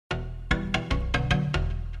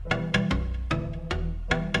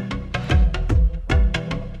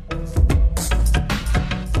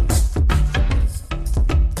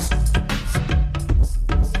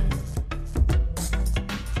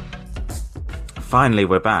Finally,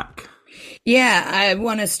 we're back. Yeah, I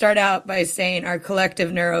want to start out by saying our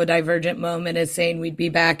collective neurodivergent moment is saying we'd be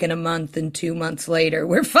back in a month, and 2 months later,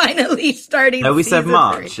 we're finally starting. No, we said season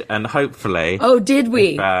March, 3. and hopefully... Oh, did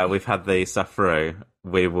we? If, we've had the stuff through,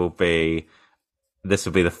 this will be the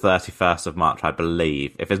 31st of March, I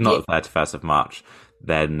believe. If it's not the 31st of March,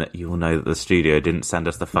 then you will know that the studio didn't send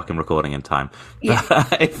us the fucking recording in time. Yeah.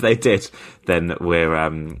 But if they did, then we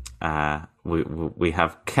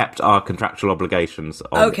have kept our contractual obligations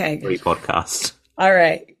on the podcast. All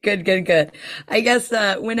right. Good. I guess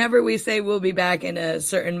whenever we say we'll be back in a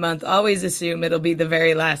certain month, always assume it'll be the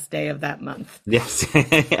very last day of that month. Yes.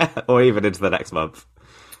 Yeah. Or even into the next month.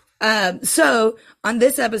 So on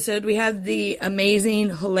this episode, we have the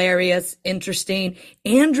amazing, hilarious, interesting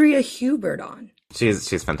Andrea Hubert on.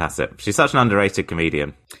 She's fantastic. She's such an underrated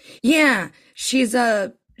comedian. Yeah, she's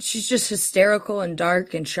just hysterical and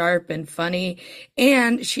dark and sharp and funny,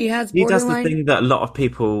 and she has borderline... She does the thing that a lot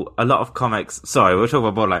of comics... Sorry, we'll talk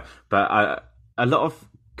about borderline, but a lot of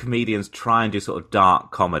comedians try and do sort of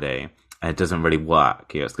dark comedy, and it doesn't really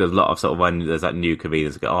work. It's because a lot of sort of when there's like new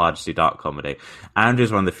comedians go, I just do dark comedy.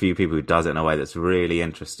 Andrew's one of the few people who does it in a way that's really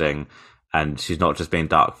interesting, and she's not just being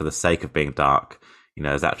dark for the sake of being dark.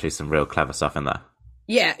 There's actually some real clever stuff in there.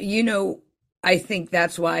 Yeah, I think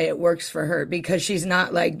that's why it works for her, because she's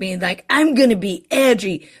not like being like, I'm going to be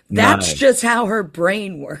edgy. That's just how her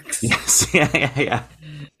brain works. Yes, yeah.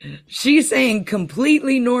 She's saying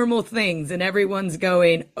completely normal things and everyone's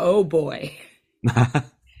going, oh boy,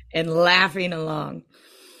 and laughing along.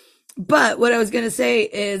 But what I was going to say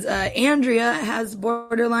is Andrea has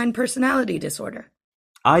borderline personality disorder.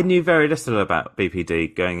 I knew very little about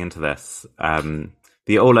BPD going into this.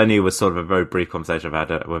 All I knew was sort of a very brief conversation I've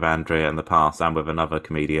had with Andrea in the past and with another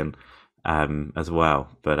comedian as well.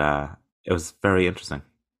 But it was very interesting.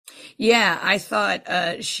 Yeah, I thought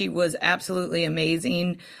she was absolutely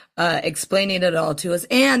amazing explaining it all to us.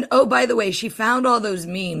 And, oh, by the way, she found all those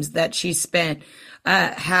memes that she spent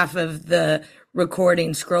half of the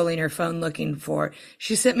recording scrolling her phone looking for.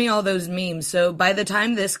 She sent me all those memes. So by the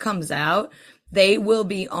time this comes out, they will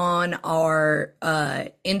be on our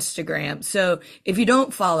Instagram. So if you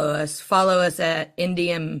don't follow us at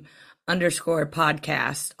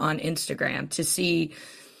Indium_podcast on Instagram to see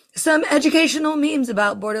some educational memes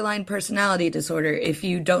about borderline personality disorder if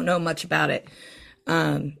you don't know much about it.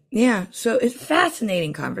 So it's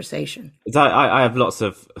fascinating conversation. I have lots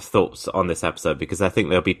of thoughts on this episode because I think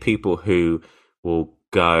there'll be people who will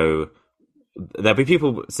go... There'll be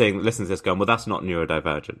people listening to this going, well, that's not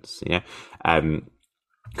neurodivergence,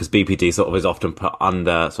 because BPD sort of is often put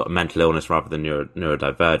under sort of mental illness rather than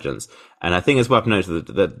neurodivergence. And I think it's worth noting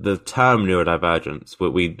that the term neurodivergence,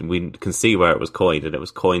 we can see where it was coined, and it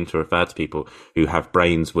was coined to refer to people who have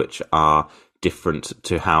brains which are different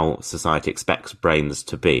to how society expects brains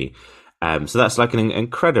to be. So that's like an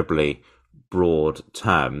incredibly broad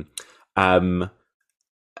term.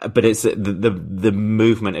 But it's the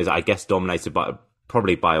movement is, I guess, dominated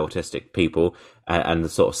probably by autistic people and the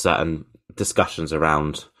sort of certain discussions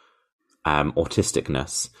around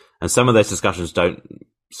autisticness. And some of those discussions don't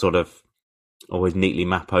sort of always neatly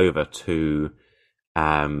map over to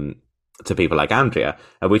people like Andrea.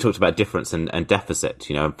 And we talked about difference and deficit.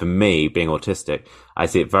 For me, being autistic, I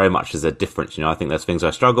see it very much as a difference. I think there's things I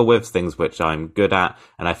struggle with, things which I'm good at,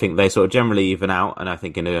 and I think they sort of generally even out. And I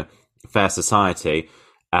think in a fair society,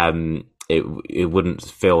 it wouldn't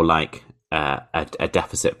feel like a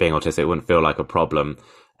deficit being autistic. It wouldn't feel like a problem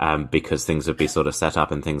because things would be sort of set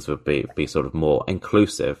up and things would be sort of more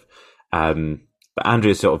inclusive. But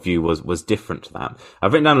Andrea's sort of view was different to that.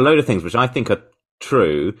 I've written down a load of things which I think are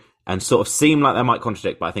true and sort of seem like they might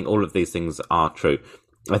contradict, but I think all of these things are true.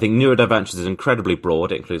 I think neurodivergence is incredibly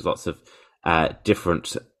broad. It includes lots of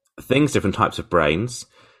different things, different types of brains.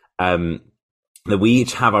 That we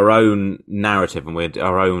each have our own narrative and we're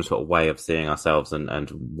our own sort of way of seeing ourselves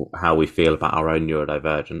and how we feel about our own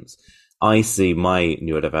neurodivergence. I see my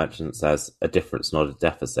neurodivergence as a difference, not a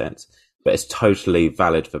deficit, but it's totally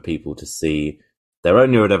valid for people to see their own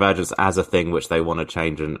neurodivergence as a thing which they want to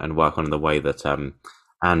change and work on in the way that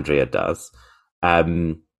Andrea does. I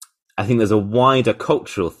think there's a wider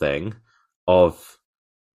cultural thing of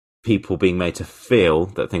people being made to feel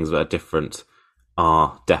that things that are different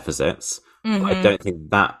are deficits. Mm-hmm. I don't think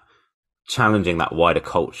that challenging that wider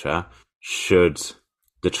culture should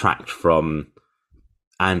detract from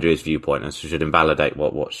Andrea's viewpoint and should invalidate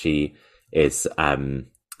what she is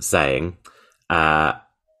saying.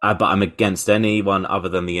 but I'm against anyone other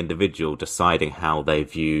than the individual deciding how they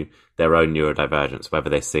view their own neurodivergence, whether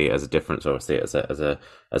they see it as a difference or see it as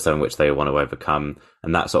something which they want to overcome.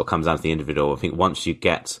 And that sort of comes down to the individual. I think once you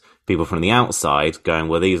get people from the outside going,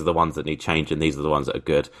 well, these are the ones that need change and these are the ones that are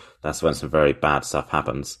good, that's when some very bad stuff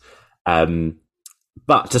happens.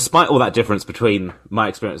 But despite all that difference between my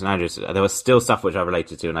experience and Andrew's, there was still stuff which I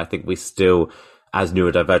related to. And I think we still, as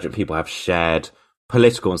neurodivergent people, have shared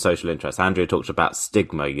political and social interests. Andrea talked about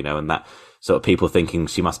stigma, and that sort of people thinking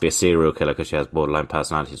she must be a serial killer because she has borderline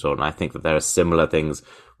personality disorder. And I think that there are similar things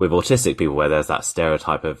with autistic people where there's that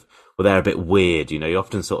stereotype of, well, they're a bit weird. You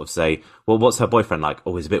often sort of say, well, what's her boyfriend like?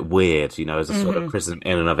 Oh, he's a bit weird, as a sort of criticism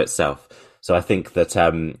in and of itself. So I think that,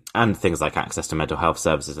 and things like access to mental health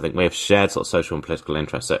services, I think we have shared sort of social and political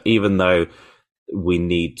interests. So even though we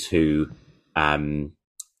need to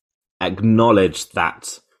acknowledge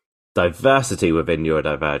that diversity within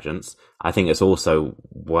neurodivergence, I think it's also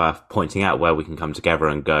worth pointing out where we can come together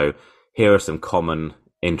and go, here are some common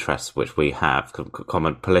interests which we have,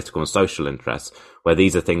 common political and social interests, where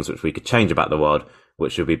these are things which we could change about the world,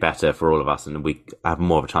 which would be better for all of us, and we have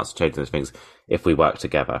more of a chance to change those things if we work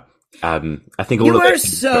together. I think all you of are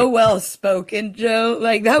so well spoken, Joe.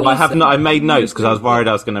 Like that. Well, I made notes because I was worried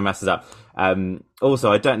I was going to mess it up. Also,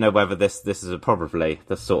 I don't know whether this is probably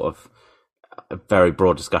the sort of a very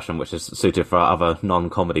broad discussion which is suited for other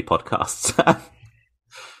non-comedy podcasts.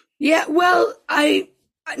 Yeah, well, I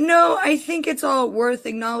think it's all worth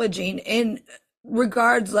acknowledging in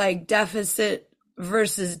regards like deficit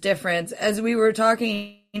versus difference. As we were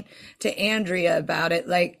talking to Andrea about it,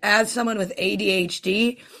 like as someone with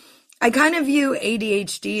ADHD, I kind of view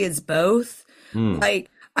ADHD as both. Like,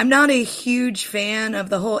 I'm not a huge fan of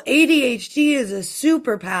the whole ADHD is a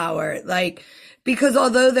superpower. Like, because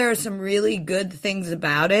although there are some really good things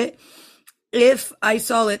about it, if I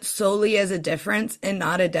saw it solely as a difference and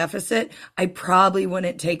not a deficit, I probably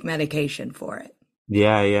wouldn't take medication for it.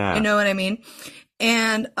 Yeah. You know what I mean?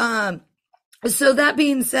 And, so that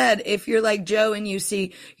being said, if you're like Joe and you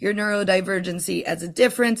see your neurodivergency as a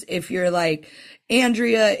difference, if you're like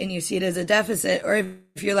Andrea and you see it as a deficit, or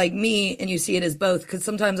if you're like me and you see it as both, because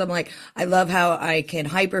sometimes I'm like, I love how I can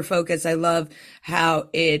hyper focus. I love how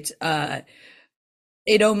it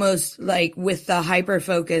almost like with the hyper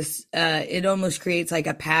focus, it almost creates like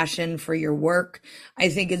a passion for your work. I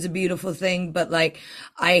think it's a beautiful thing, but like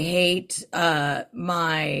I hate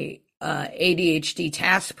my ADHD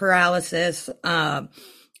task paralysis.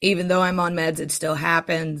 Even though I'm on meds, it still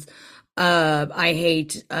happens. I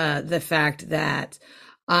hate the fact that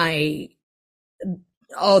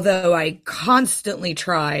although I constantly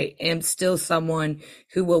try, am still someone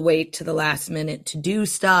who will wait to the last minute to do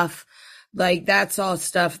stuff. Like that's all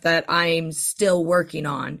stuff that I'm still working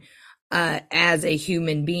on as a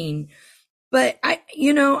human being. But I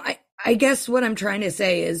guess what I'm trying to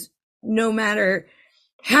say is no matter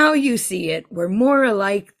how you see it, we're more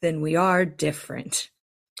alike than we are different.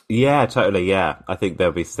 Yeah, totally. Yeah, I think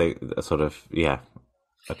there'll be sort of a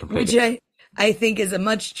completely. Which I think is a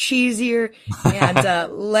much cheesier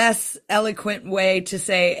and less eloquent way to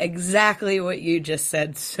say exactly what you just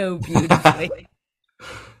said so beautifully.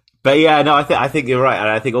 But yeah, no, I think you're right, and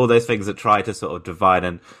I think all those things that try to sort of divide,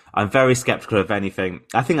 and I'm very skeptical of anything.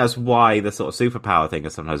 I think that's why the sort of superpower thing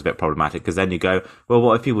is sometimes a bit problematic, because then you go, well,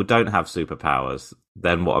 what if people don't have superpowers?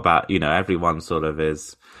 Then what about, everyone sort of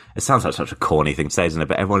is. It sounds like such a corny thing to say, doesn't it?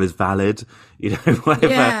 But everyone is valid,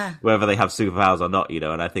 whether they have superpowers or not,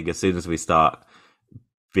 and I think as soon as we start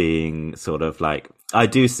being sort of like, I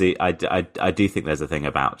do think there's a thing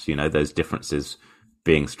about, those differences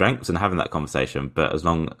being strengths and having that conversation, but as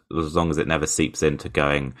long as it never seeps into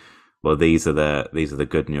going, well, these are the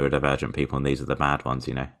good neurodivergent people and these are the bad ones,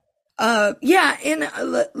 Yeah,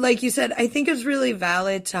 and like you said, I think it's really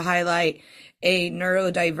valid to highlight a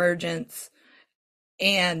neurodivergence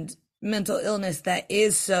and mental illness that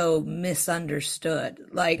is so misunderstood.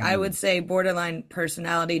 Like I would say borderline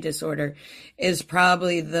personality disorder is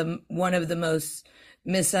probably one of the most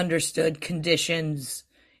misunderstood conditions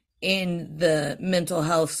in the mental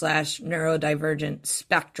health / neurodivergent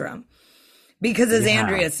spectrum. Because as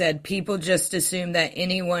Andrea said, people just assume that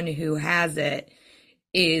anyone who has it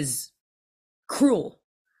is cruel.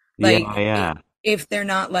 Like if they're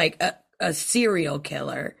not like a serial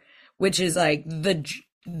killer, which is like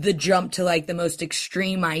the jump to like the most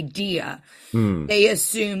extreme idea. They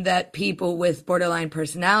assume that people with borderline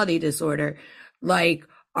personality disorder like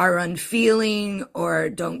are unfeeling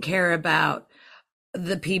or don't care about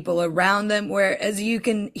the people around them. Whereas you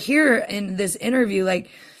can hear in this interview, like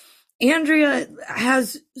Andrea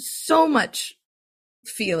has so much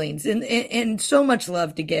feelings and so much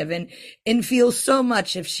love to give and feels so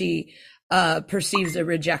much if she perceives a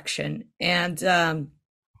rejection. And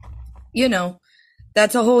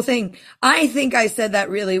that's a whole thing. I think I said that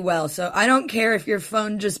really well, so I don't care if your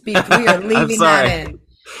phone just beeped. We are leaving that in.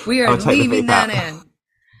 We are leaving that in.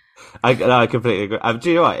 I completely agree. Do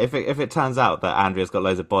you know what? If it turns out that Andrea's got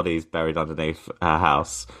loads of bodies buried underneath her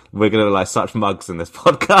house, we're going to look like such mugs in this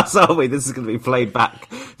podcast, aren't we? This is going to be played back.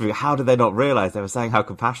 How did they not realise? They were saying how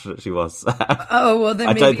compassionate she was. Oh, well, then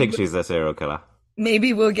I don't think she's a serial killer.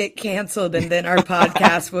 Maybe we'll get cancelled and then our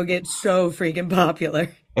podcast will get so freaking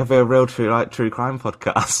popular. It'll be a real true crime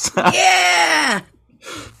podcast. Yeah!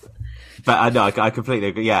 But I know, I completely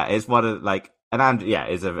agree. Yeah, it's one of, like, and Andrea,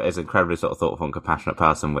 is an incredibly sort of thoughtful and compassionate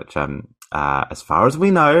person, which, as far as we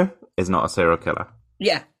know, is not a serial killer.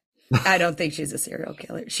 Yeah. I don't think she's a serial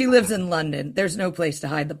killer. She lives in London. There's no place to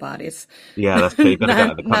hide the bodies. Yeah, that's pretty good.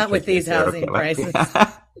 Not with these housing prices.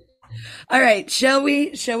 Yeah. All right, shall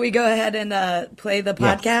we go ahead and play the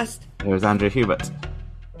podcast? Yes. Here's Andrea Hubert.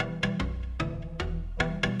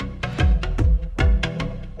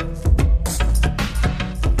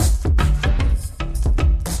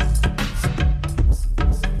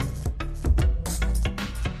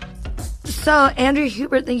 So, Andrea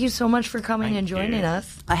Hubert, thank you so much for coming and joining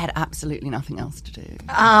us. I had absolutely nothing else to do.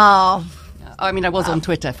 Oh. I mean, I was on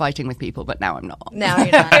Twitter fighting with people, but now I'm not. Now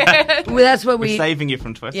you're not. Well, that's what we're saving you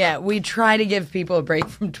from Twitter. Yeah, we try to give people a break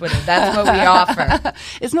from Twitter. That's what we offer.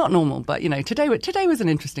 It's not normal, but, today was an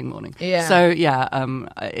interesting morning. Yeah. So,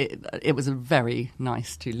 it was very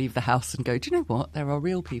nice to leave the house and go, do you know what? There are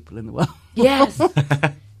real people in the world. Yes.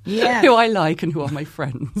 Yeah. Who I like and who are my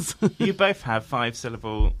friends. You both have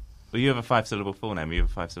 5-syllable... Well, you have a 5-syllable full name, you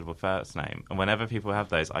have a 5-syllable first name. And whenever people have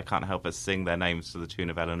those, I can't help but sing their names to the tune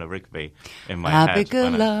of Eleanor Rigby in my head.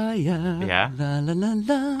 Abigail, yeah. La la la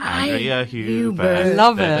la. Andrea Hubert.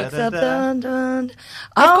 Love it. I've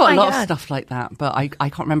got a lot of stuff like that, but I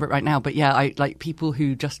can't remember it right now. But yeah, I like people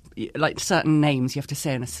who just, like certain names you have to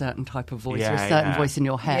say in a certain type of voice or a certain voice in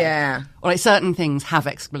your head. Yeah. Or like certain things have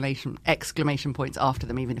exclamation points after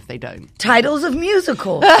them, even if they don't. Titles of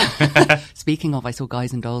musicals. Speaking of, I saw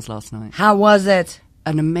Guys and Dolls last night. How was it?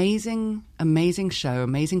 An amazing show,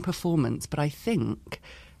 amazing performance, but I think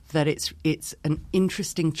that it's an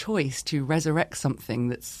interesting choice to resurrect something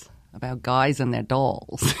that's about guys and their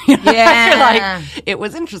dolls. Yeah. I feel like it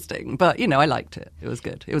was interesting, but, I liked it. It was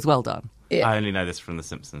good. It was well done. Yeah. I only know this from The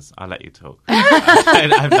Simpsons. I'll let you talk. I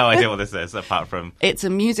have no idea what this is, apart from... It's a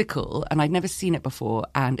musical, and I'd never seen it before,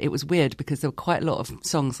 and it was weird because there were quite a lot of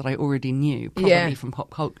songs that I already knew, probably from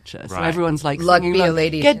pop culture. So everyone's like... Luck be a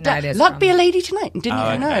lady tonight. Luck be a lady tonight.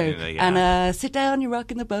 Didn't you know? Okay, yeah. And sit down, you're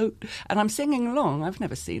rocking the boat. And I'm singing along. I've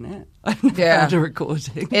never seen it. I've never heard a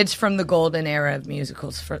recording. It's from the golden era of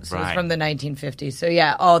musicals. So it's from the 1950s. So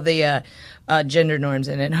yeah, all the... gender norms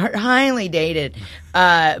in it are highly dated,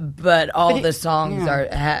 but the songs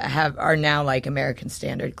are now like American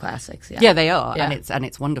standard classics. Yeah, they are, and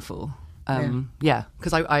it's wonderful.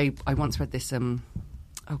 Because I once read this.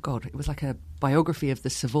 It was like a biography of the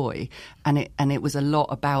Savoy, and it was a lot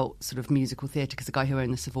about sort of musical theatre, because the guy who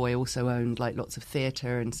owned the Savoy also owned like lots of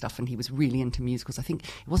theatre and stuff, and he was really into musicals. I think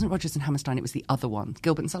it wasn't Rodgers and Hammerstein; it was the other one,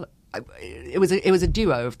 Gilbert and Sullivan. It was a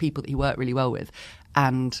duo of people that he worked really well with,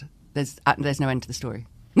 and there's no end to the story.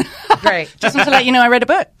 Great. Just want to let you know I read a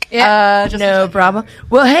book. Yeah, no problem.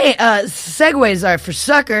 Well, hey, segues are for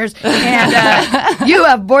suckers, and you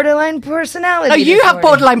have borderline personality disorder. You have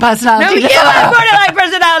borderline personality disorder. No, you have borderline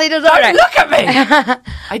personality disorder. Don't look at me.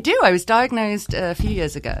 I do. I was diagnosed a few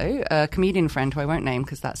years ago. A comedian friend, who I won't name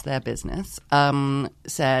because that's their business,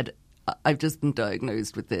 said, I've just been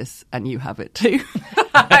diagnosed with this, and you have it too.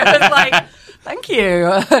 I was like, thank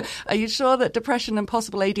you. Are you sure that depression and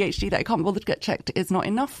possible ADHD that I can't bother to get checked is not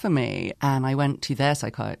enough for me? And I went to their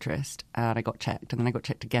psychiatrist, and I got checked, and then I got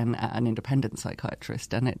checked again at an independent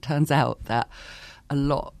psychiatrist. And it turns out that a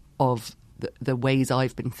lot of the ways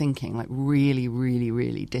I've been thinking, like really, really,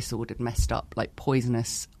 really disordered, messed up, like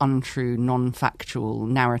poisonous, untrue, non-factual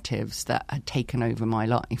narratives that had taken over my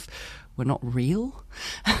life, were not real.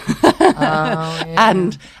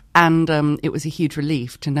 And it was a huge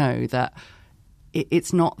relief to know that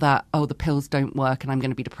it's not that, the pills don't work and I'm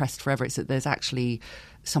going to be depressed forever. It's that there's actually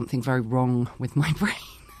something very wrong with my brain.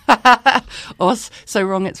 Or so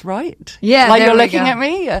wrong it's right. Yeah, like you're looking at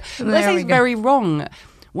me. Let's say it's go. very wrong.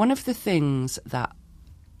 One of the things that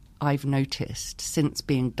I've noticed since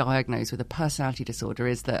being diagnosed with a personality disorder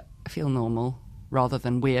is that I feel normal rather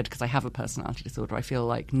than weird because I have a personality disorder. I feel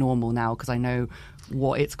like normal now because I know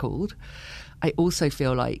what it's called. I also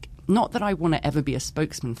feel like not that I want to ever be a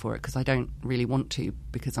spokesman for it, because I don't really want to,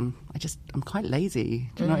 because I'm quite lazy.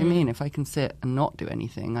 Do you know what I mean? If I can sit and not do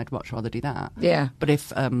anything, I'd much rather do that. Yeah. But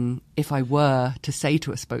if I were to say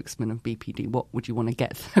to a spokesman of BPD, what would you want to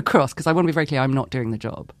get across? Because I want to be very clear, I'm not doing the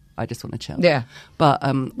job. I just want to chill. Yeah. But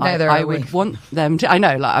I would want them to. I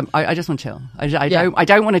know. Like I just want to chill. I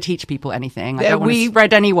don't want to teach people anything. I don't want to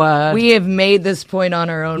spread any word. We have made this point on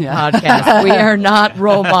our own podcast. We are not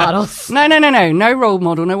role models. No role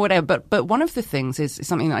model, no whatever. But one of the things is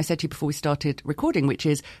something that I said to you before we started recording, which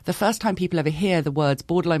is the first time people ever hear the words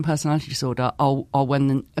borderline personality disorder are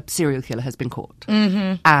when a serial killer has been caught,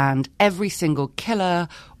 and every single killer.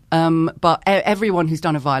 But everyone who's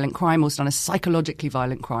done a violent crime or has done a psychologically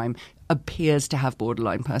violent crime appears to have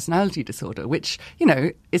borderline personality disorder, which,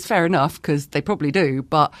 is fair enough because they probably do.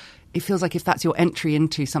 But it feels like if that's your entry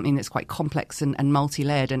into something that's quite complex and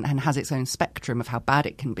multi-layered and has its own spectrum of how bad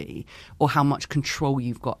it can be or how much control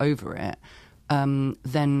you've got over it,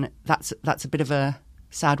 then that's a bit of a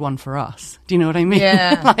sad one for us. Do you know what I mean?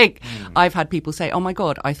 Yeah. I've had people say, oh my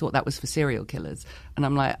God, I thought that was for serial killers. And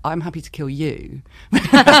I'm like, I'm happy to kill you. But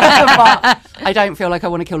I don't feel like I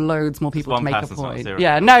want to kill loads more people to make a point.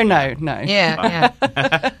 Yeah, no.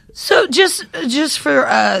 Yeah. So just for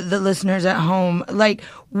the listeners at home,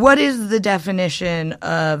 what is the definition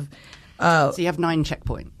of... So you have 9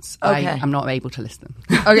 checkpoints. Okay. I'm not able to list them.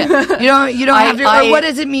 Okay. You don't have to... or what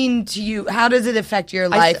does it mean to you? How does it affect your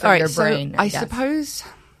life or your brain? I suppose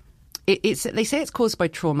they say it's caused by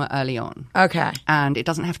trauma early on. Okay. And it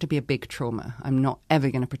doesn't have to be a big trauma. I'm not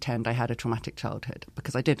ever going to pretend I had a traumatic childhood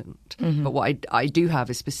because I didn't. Mm-hmm. But what I do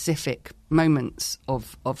have is specific moments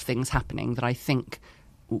of things happening that I think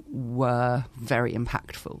were very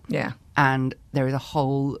impactful. Yeah. And there is a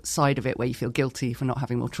whole side of it where you feel guilty for not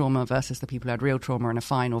having more trauma versus the people who had real trauma and are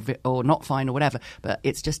fine or not fine or whatever. But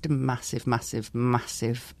it's just a massive, massive,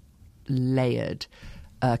 massive layered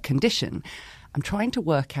condition. I'm trying to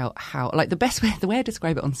work out how, the way I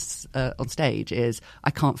describe it on stage is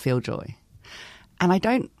I can't feel joy. And I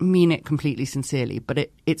don't mean it completely sincerely, but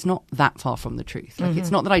it's not that far from the truth.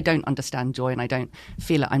 It's not that I don't understand joy and I don't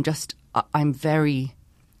feel it. I'm very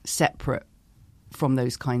separate from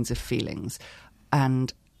those kinds of feelings.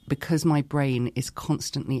 And because my brain is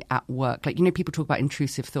constantly at work, people talk about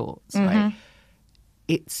intrusive thoughts, right?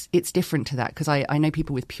 It's different to that because I know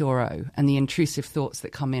people with pure O, and the intrusive thoughts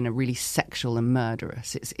that come in are really sexual and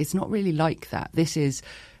murderous. It's not really like that. This is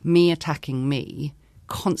me attacking me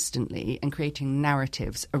constantly and creating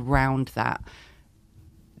narratives around that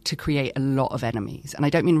to create a lot of enemies. And I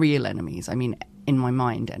don't mean real enemies. I mean, in my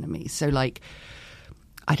mind, enemies. So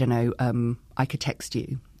I don't know, I could text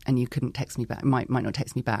you and you couldn't text me back, might not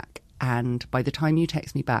text me back. And by the time you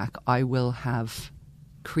text me back, I will have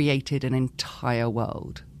created an entire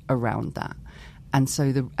world around that. And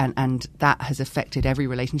so and that has affected every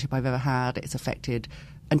relationship I've ever had. It's affected,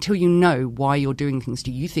 until you know why you're doing things,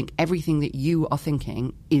 do you think everything that you are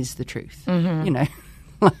thinking is the truth?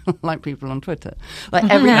 Like people on Twitter.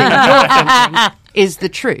 Everything that you're thinking is the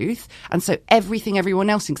truth. And so everything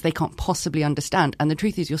everyone else thinks they can't possibly understand. And the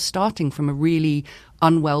truth is you're starting from a really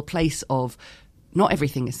unwell place of not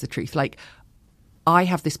everything is the truth. I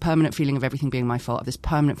have this permanent feeling of everything being my fault. I have this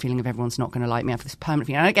permanent feeling of everyone's not going to like me. I have this permanent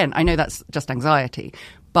feeling. And again, I know that's just anxiety.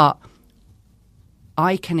 But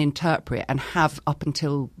I can interpret and have up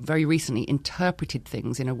until very recently interpreted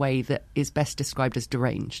things in a way that is best described as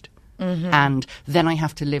deranged. And then I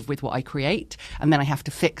have to live with what I create, and then I have to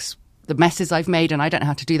fix the messes I've made, and I don't know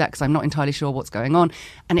how to do that because I'm not entirely sure what's going on.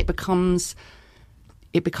 And it becomes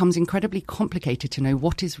incredibly complicated to know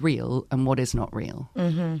what is real and what is not real.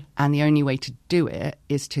 And the only way to do it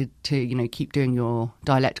is to keep doing your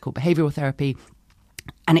dialectical behavioural therapy.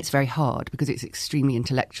 And it's very hard because it's extremely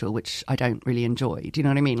intellectual, which I don't really enjoy. Do you know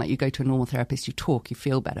what I mean? You go to a normal therapist, you talk, you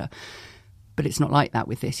feel better. But it's not like that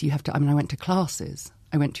with this. You have to, I went to classes.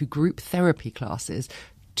 I went to group therapy classes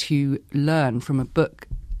to learn from a book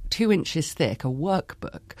 2 inches thick, a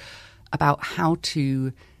workbook, about how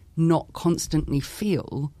to not constantly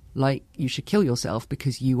feel like you should kill yourself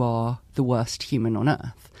because you are the worst human on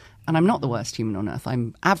earth. And I'm not the worst human on earth.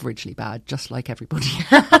 I'm averagely bad, just like everybody.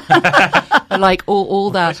 But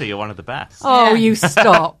all that. Twitter, you're one of the best. Oh, you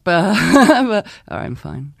stop. I'm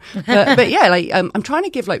fine. But yeah, I'm trying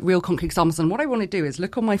to give real concrete examples. And what I want to do is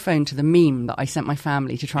look on my phone to the meme that I sent my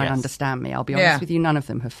family to try and understand me. I'll be honest with you, none of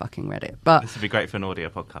them have fucking read it. But this would be great for an audio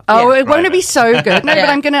podcast. Oh, won't it be so good? No, but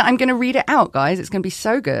I'm gonna read it out, guys. It's gonna be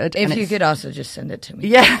so good. If you could also just send it to me.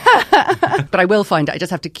 Yeah. But I will find it. I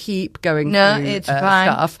just have to keep going through it's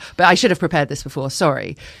fine. stuff. But I should have prepared this before.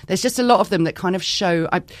 Sorry. There's just a lot of them that kind of show.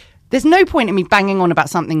 There's no point in me banging on about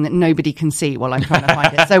something that nobody can see while I'm trying to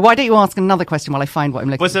find it. So why don't you ask another question while I find what I'm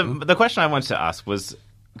looking for? The question I wanted to ask was,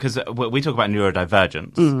 because we talk about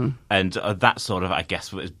neurodivergence, and that sort of, I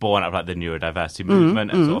guess, is born out of like the neurodiversity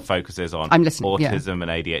movement and sort of focuses on autism and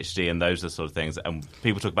ADHD and those are sort of things. And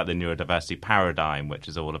people talk about the neurodiversity paradigm, which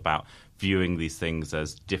is all about viewing these things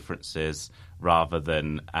as differences rather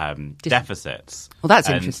than deficits. Well, that's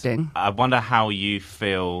interesting. I wonder how you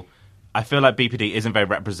feel. I feel like BPD isn't very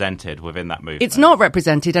represented within that movement. It's not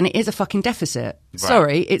represented, and it is a fucking deficit. Right.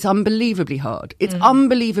 Sorry, it's unbelievably hard. It's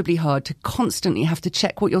unbelievably hard to constantly have to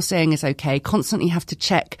check what you're saying is okay, constantly have to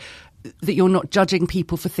check that you're not judging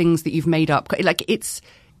people for things that you've made up. Like it's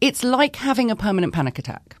like having a permanent panic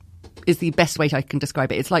attack is the best way I can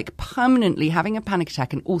describe it. It's like permanently having a panic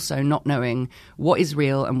attack and also not knowing what is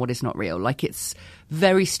real and what is not real. Like it's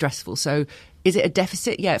very stressful. So is it a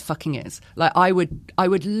deficit? Yeah, it fucking is. Like I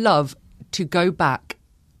would love to go back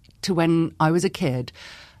to when I was a kid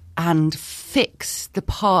and fix the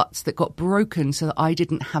parts that got broken so that I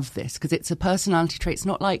didn't have this, because it's a personality trait. It's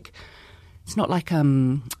not like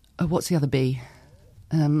what's the other B?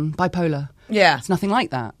 Bipolar. Yeah. It's nothing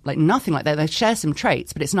like that. Like nothing like that. They share some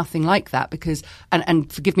traits, but it's nothing like that because,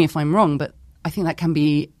 and forgive me if I'm wrong, but I think that can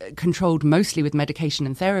be controlled mostly with medication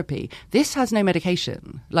and therapy. This has no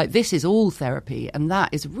medication. Like this is all therapy, and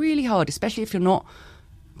that is really hard, especially if you're not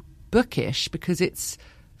bookish, because it's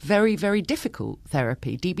very, very difficult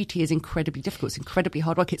therapy. DBT is incredibly difficult. It's incredibly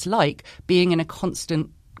hard work. It's like being in a constant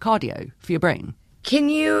cardio for your brain. Can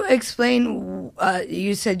you explain,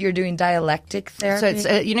 you said you're doing dialectic therapy? So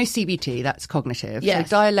it's, CBT, that's cognitive. Yes.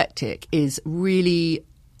 So dialectic is really,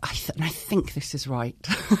 I think this is right.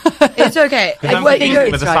 It's okay. I'm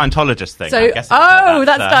thinking with the Scientologist thing. So, I guess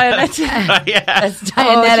that's dialectic. yeah. That's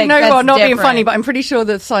Dianetic. You know That's what? Not being different. funny, but I'm pretty sure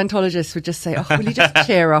the Scientologists would just say, "Oh, will you just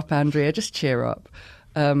cheer up, Andrea? Just cheer up."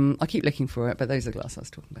 I'll keep looking for it, but those are the glasses I was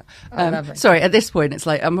talking about. Sorry, at this point, it's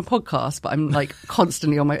like I'm a podcast, but I'm like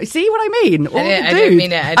constantly on my. See what I mean? All I the didn't dudes.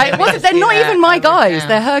 mean it. They're not even my guys. Yeah.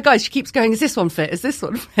 They're her guys. She keeps going, "Is this one fit? Is this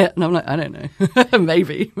one fit?" And I'm like, I don't know.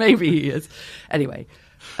 Maybe he is. Anyway,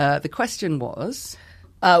 the question was.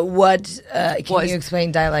 Can you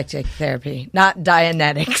explain dialectic therapy? Not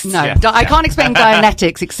Dianetics. No, I can't explain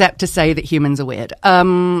Dianetics except to say that humans are weird.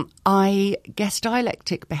 I guess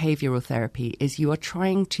dialectic behavioural therapy is you are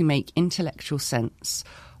trying to make intellectual sense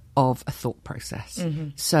of a thought process. Mm-hmm.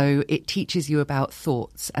 So it teaches you about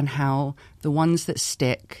thoughts and how the ones that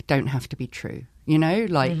stick don't have to be true. You know,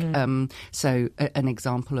 like, so an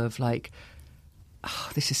example of like,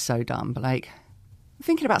 this is so dumb, but like, I'm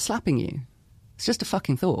thinking about slapping you. It's just a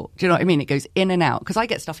fucking thought. Do you know what I mean? It goes in and out. Because I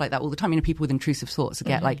get stuff like that all the time. You know, people with intrusive thoughts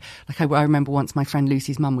get I remember once my friend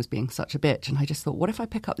Lucy's mum was being such a bitch, and I just thought, what if I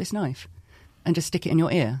pick up this knife and just stick it in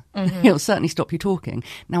your ear? Mm-hmm. It'll certainly stop you talking.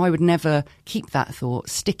 Now, I would never keep that thought,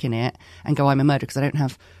 stick in it, and go, I'm a murderer, because I don't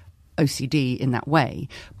have OCD in that way.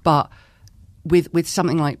 But with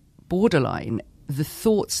something like borderline, the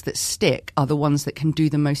thoughts that stick are the ones that can do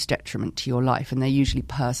the most detriment to your life, and they're usually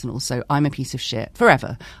personal. So I'm a piece of shit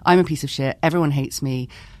forever. I'm a piece of shit. Everyone hates me.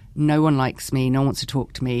 No one likes me. No one wants to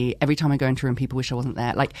talk to me. Every time I go into a room, people wish I wasn't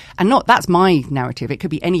there. Like, and not that's my narrative. It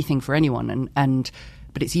could be anything for anyone,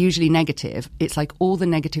 but it's usually negative. It's like all the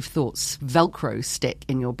negative thoughts Velcro stick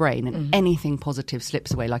in your brain, and anything positive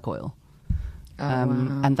slips away like oil.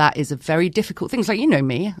 Wow. And that is a very difficult thing. It's like, you know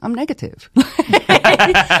me, I'm negative.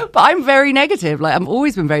 But I'm very negative. Like, I've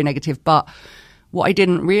always been very negative. But what I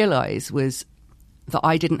didn't realise was that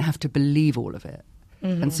I didn't have to believe all of it.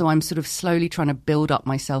 Mm-hmm. And so I'm sort of slowly trying to build up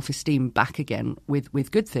my self-esteem back again with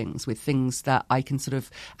good things, with things that I can sort of...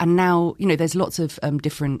 And now, you know, there's lots of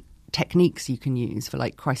different techniques you can use for,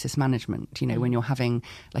 like, crisis management, you know, when you're having,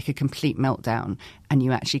 like, a complete meltdown and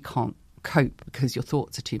you actually can't cope because your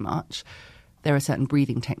thoughts are too much. There are certain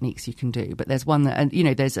breathing techniques you can do, but there's one that, and you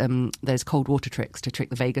know, there's cold water tricks to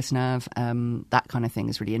trick the vagus nerve. That kind of thing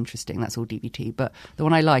is really interesting. That's all DBT. But the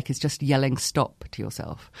one I like is just yelling "stop" to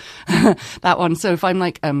yourself. That one. So if I'm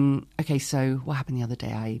like, okay, so what happened the other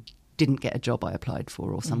day? I didn't get a job I applied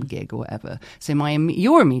for, or some gig or whatever. So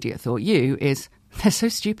your immediate thought, is they're so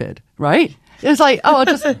stupid, right? It was like,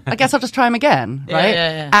 I guess I'll just try them again, right?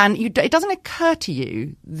 Yeah. And it doesn't occur to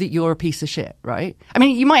you that you're a piece of shit, right? I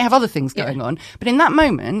mean, you might have other things going on, but in that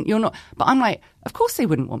moment, you're not. But I'm like, of course they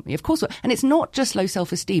wouldn't want me. Of course. And it's not just low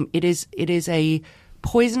self-esteem. It is a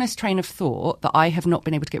poisonous train of thought that I have not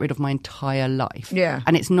been able to get rid of my entire life. Yeah.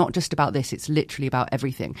 And it's not just about this. It's literally about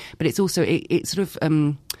everything. But it's also, it sort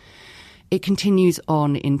of, it continues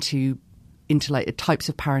on into like the types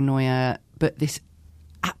of paranoia, but this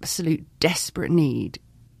absolute desperate need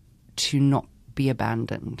to not be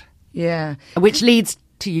abandoned. Yeah. Which leads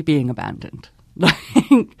to you being abandoned.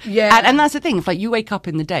 Yeah. And that's the thing. If like you wake up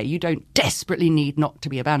in the day, you don't desperately need not to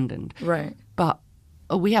be abandoned. Right. But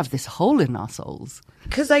we have this hole in our souls.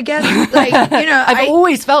 Because I guess, like, you know, I've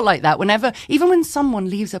always felt like that even when someone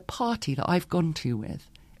leaves a party that I've gone to with.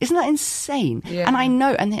 Isn't that insane? Yeah. And I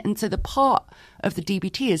know, and so the part of the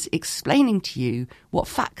DBT is explaining to you what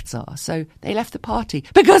facts are. So they left the party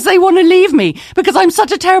because they want to leave me, because I'm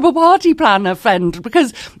such a terrible party planner, friend,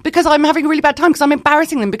 because I'm having a really bad time, because I'm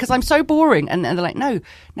embarrassing them, because I'm so boring. And they're like, no.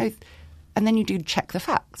 And then you do check the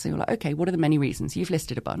facts. So you're like, okay, what are the many reasons? You've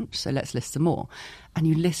listed a bunch, so let's list some more. And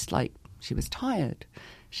you list, like, she was tired.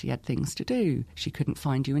 She had things to do. She couldn't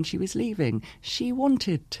find you when she was leaving. She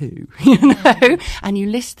wanted to, you know? And you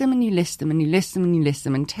list them and you list them and you list them and you list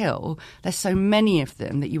them until there's so many of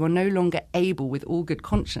them that you are no longer able, with all good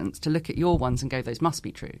conscience, to look at your ones and go, those must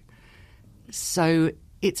be true. So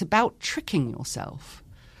it's about tricking yourself.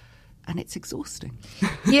 And it's exhausting.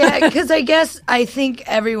 Yeah, because I think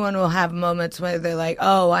everyone will have moments where they're like,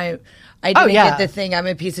 oh, I didn't get the thing, I'm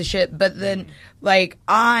a piece of shit. But then, like,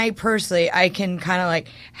 I personally, I can kind of like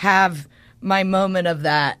have my moment of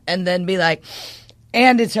that and then be like,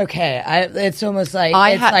 and it's okay. It's almost like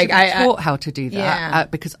I it's had like to be taught how to do that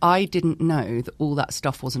because I didn't know that all that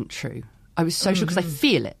stuff wasn't true. I was so sure because I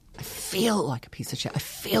feel it. I feel like a piece of shit. I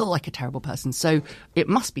feel like a terrible person. So it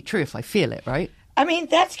must be true if I feel it, right? I mean,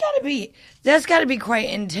 that's got to be quite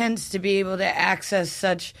intense to be able to access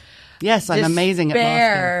such. Yes, I'm amazing at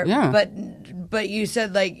masking. Yeah. But you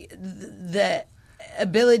said like the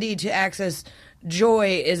ability to access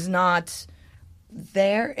joy is not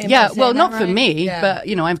there. Well, not right? for me, but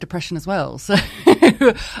you know, I have depression as well, so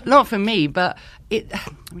not for me. But we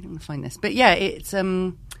don't find this. But yeah, it's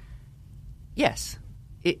yes.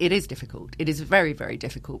 It is difficult. It is very, very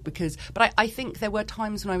difficult but I think there were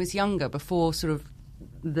times when I was younger, before sort of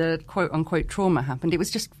the quote-unquote trauma happened. It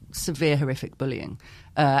was just severe, horrific bullying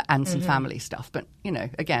and some family stuff. But, you know,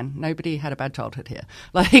 again, nobody had a bad childhood here.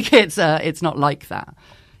 Like, it's not like that.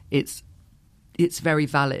 It's very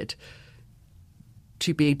valid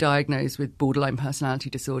to be diagnosed with borderline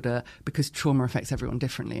personality disorder because trauma affects everyone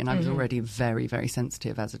differently. And I was already very, very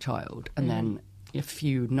sensitive as a child. And then a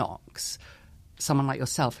few knocks. Someone like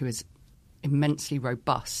yourself who is immensely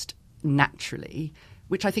robust naturally,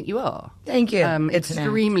 which I think you are. Thank you. It's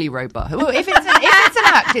extremely robust. Well, if it's an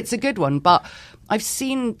act, it's a good one. But I've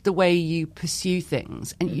seen the way you pursue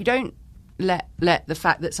things, and you don't let the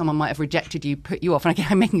fact that someone might have rejected you put you off. And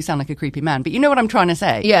I'm making you sound like a creepy man, but you know what I'm trying to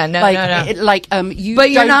say. Yeah, no. You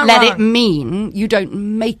but don't let it mean, you don't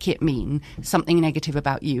make it mean something negative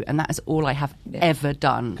about you. And that is all I have ever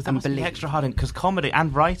done. Because that must be extra hard, because comedy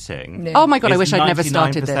and writing. Yeah. Oh my God, I wish I'd never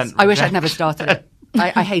started this. I wish I'd never started it.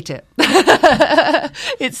 I hate it.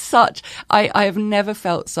 It's such. I have never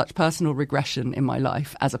felt such personal regression in my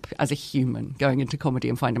life as a human going into comedy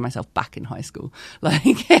and finding myself back in high school. Like,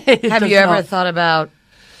 have you ever thought about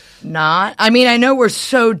not? I mean, I know we're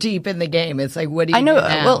so deep in the game. It's like, what do you do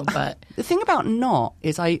now? Well, but the thing about not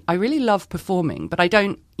is I really love performing, but I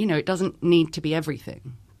don't. You know, it doesn't need to be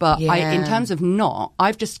everything. But in terms of not,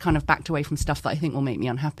 I've just kind of backed away from stuff that I think will make me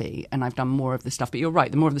unhappy, and I've done more of the stuff. But you're right,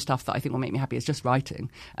 the more of the stuff that I think will make me happy is just writing,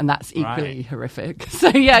 and that's equally horrific. So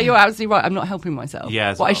yeah, you're absolutely right. I'm not helping myself.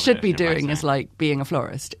 Yeah, what I should be doing is like being a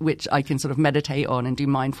florist, which I can sort of meditate on and do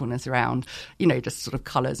mindfulness around, you know, just sort of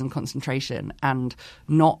colours and concentration, and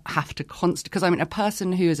not have to because I mean, a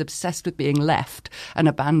person who is obsessed with being left and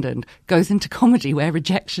abandoned goes into comedy where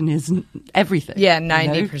rejection is everything. Yeah,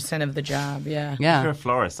 90% of the job. Yeah. If you're a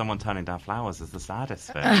florist, someone turning down flowers is the saddest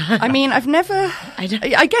thing. I mean, I've never.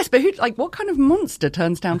 I guess, but what kind of monster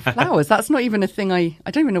turns down flowers? That's not even a thing. I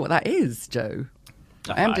don't even know what that is, Joe.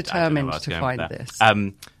 I am determined to find this.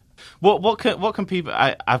 What can people?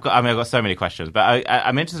 I've got so many questions, but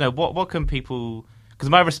I'm interested to know what can people. Because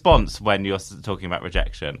my response when you're talking about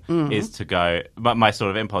rejection is to go. My sort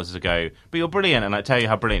of impulse is to go, but you're brilliant, and I tell you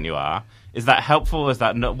how brilliant you are. Is that helpful? Is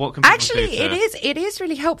that not? What can people actually? Do It is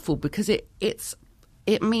really helpful because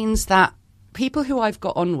it means that people who I've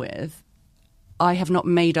got on with, I have not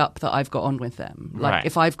made up that I've got on with them. Like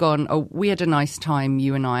if I've gone, oh, we had a nice time,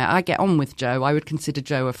 you and I get on with Joe. I would consider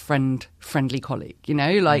Joe a friendly colleague, you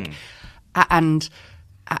know, like, and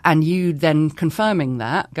and you then confirming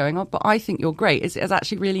that, going, oh, but I think you're great, is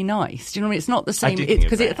actually really nice. Do you know what I mean? It's not the same. Thank you. I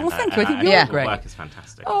think you're great. Your work is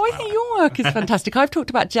fantastic. Oh, I think your work is fantastic. I've talked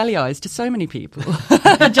about jelly eyes to so many people.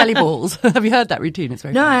 Jelly balls. Have you heard that routine? It's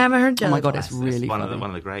very funny. I haven't heard jelly balls. Oh my God, balls. it's really one funny. One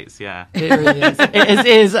of the greats, yeah. It really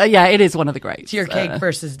is. It is one of the greats. It's your cake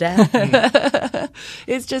versus death.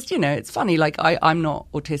 It's just, it's funny. Like, I'm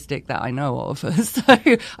not autistic that I know of. So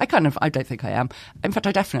I don't think I am. In fact,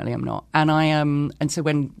 I definitely am not. And I am. And so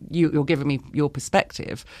when you're giving me your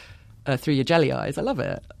perspective through your jelly eyes, I love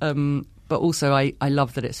it. But also I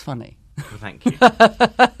love that it's funny. Well, thank you.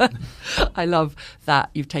 I love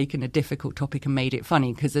that you've taken a difficult topic and made it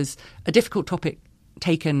funny, because there's a difficult topic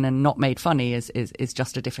taken and not made funny is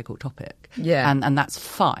just a difficult topic. Yeah. And that's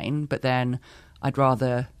fine. But then I'd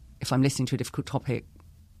rather, if I'm listening to a difficult topic,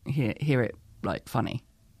 hear it like funny.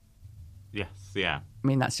 Yes, yeah. I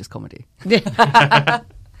mean, that's just comedy.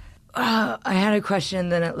 I had a question,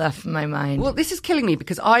 then it left my mind. Well, this is killing me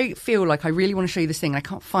because I feel like I really want to show you this thing and I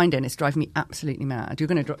can't find it, and it's driving me absolutely mad. You're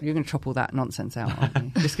going to chop all that nonsense out,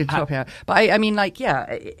 aren't you? Just going to chop it out. But I mean, like,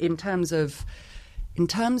 yeah, in terms of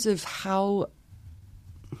how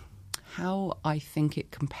I think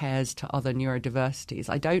it compares to other neurodiversities,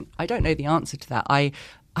 I don't know the answer to that. I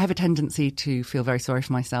have a tendency to feel very sorry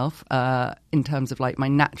for myself in terms of, like, my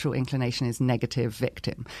natural inclination is negative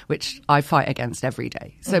victim, which I fight against every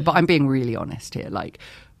day. So, but I'm being really honest here. Like,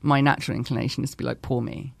 my natural inclination is to be like, poor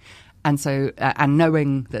me. And so, and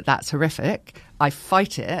knowing that that's horrific, I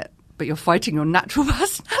fight it. But you're fighting your natural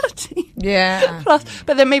personality. Yeah. But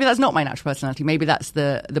then maybe that's not my natural personality. Maybe that's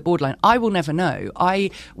the borderline. I will never know.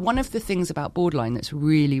 One of the things about borderline that's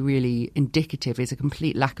really, really indicative is a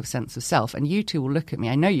complete lack of sense of self. And you two will look at me,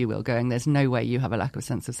 I know you will, going, there's no way you have a lack of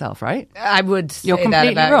sense of self, right? I would say you're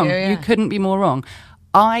completely that about wrong. You, yeah. You couldn't be more wrong.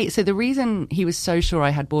 So the reason he was so sure I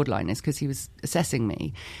had borderline is because he was assessing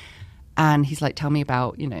me. And he's like, tell me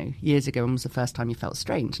about, years ago, when was the first time you felt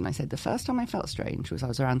strange? And I said, the first time I felt strange was I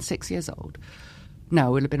was around 6 years old. No,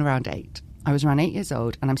 it would have been around 8. I was around 8 years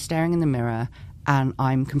old, and I'm staring in the mirror, and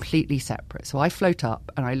I'm completely separate. So I float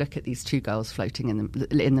up, and I look at these two girls floating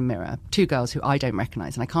in the mirror, two girls who I don't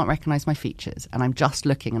recognise, and I can't recognise my features. And I'm just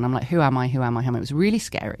looking, and I'm like, who am I? Who am I? Who am I? It was really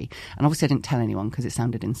scary. And obviously I didn't tell anyone because it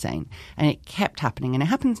sounded insane. And it kept happening, and it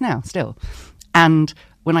happens now still. And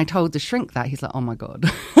when I told the shrink that, he's like, oh my God,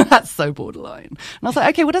 that's so borderline. And I was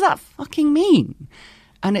like, okay, what does that fucking mean?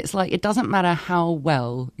 And it's like, it doesn't matter how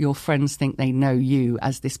well your friends think they know you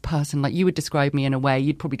as this person. Like, you would describe me in a way,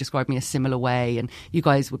 you'd probably describe me a similar way. And you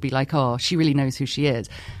guys would be like, oh, she really knows who she is.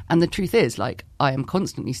 And the truth is, like, I am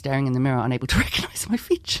constantly staring in the mirror, unable to recognize my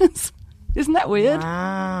features. Isn't that weird?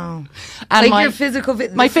 Wow. And like your physical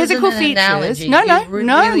my physical features. Analogy.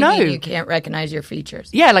 No. You can't recognize your features.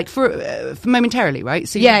 Yeah, like for momentarily, right?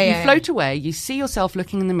 So you float away, you see yourself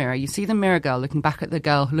looking in the mirror, you see the mirror girl looking back at the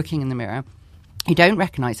girl looking in the mirror. You don't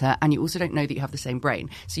recognize her, and you also don't know that you have the same brain.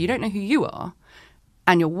 So you don't know who you are,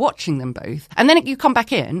 and you're watching them both. And then you come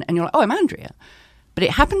back in, and you're like, oh, I'm Andrea. But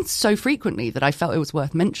it happened so frequently that I felt it was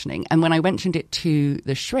worth mentioning. And when I mentioned it to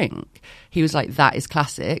the shrink, he was like, that is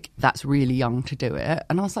classic. That's really young to do it.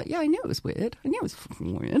 And I was like, yeah, I knew it was weird. I knew it was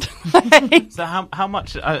fucking weird. So how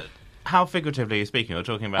much, how figuratively are you speaking? You're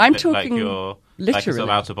talking about I'm talking like your literally. Like a sort of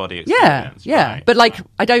out-of-body experience. Yeah. Right. But like,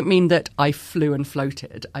 I don't mean that I flew and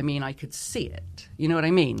floated. I mean, I could see it. You know what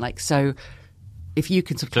I mean? Like, so if you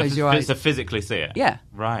can sort of close your eyes. To physically see it? Yeah.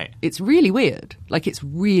 Right. It's really weird. Like, it's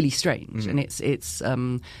really strange. And it's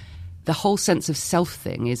the whole sense of self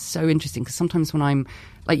thing is so interesting, because sometimes when I'm,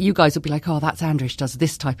 like, you guys will be like, oh, that's Andrea, she does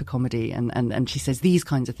this type of comedy and she says these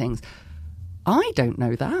kinds of things. I don't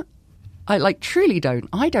know that. I, like, truly don't.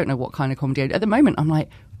 I don't know what kind of comedy. At the moment, I'm like,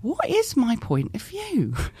 what is my point of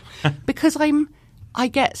view? Because I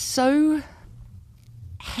get so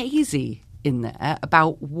hazy in there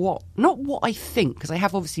about not what I think, because I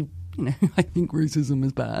have obviously, I think racism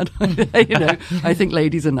is bad. I think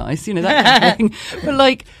ladies are nice, that kind of thing. But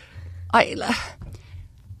like,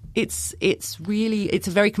 it's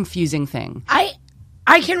a very confusing thing.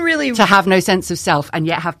 I can really to have no sense of self and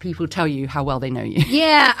yet have people tell you how well they know you.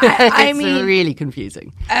 Yeah, I mean, it's really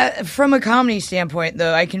confusing. From a comedy standpoint,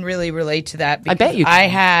 though, I can really relate to that. I bet you can. I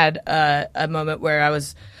had a moment where I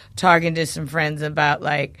was talking to some friends about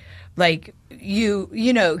like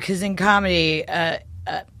because in comedy, I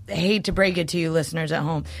hate to break it to you listeners at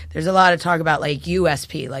home, there's a lot of talk about like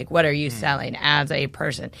USP, like what are you selling as a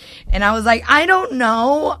person? And I was like, I don't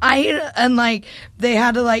know. And like they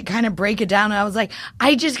had to like kind of break it down, and I was like,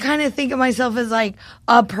 I just kind of think of myself as like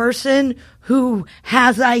a person who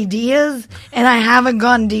has ideas, and I haven't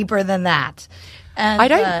gone deeper than that. And I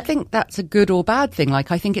don't think that's a good or bad thing.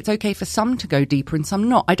 Like, I think it's okay for some to go deeper and some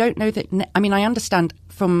not. I don't know that. I mean, I understand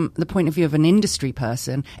from the point of view of an industry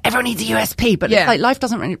person, everyone needs a USP, but it's like life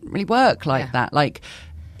doesn't really work like that. Like,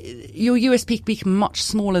 your USP could be much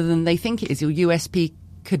smaller than they think it is. Your USP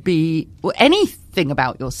could be anything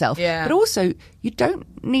about yourself, but also you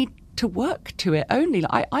don't need to work to it only.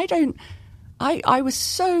 I was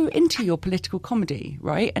so into your political comedy,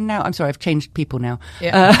 right? And now, I'm sorry, I've changed people now.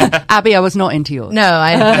 Yeah. Abby, I was not into yours. No,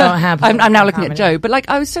 I don't have I'm now looking at Joe. But like,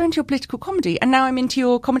 I was so into your political comedy, and now I'm into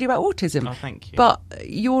your comedy about autism. Oh, thank you. But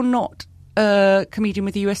you're not a comedian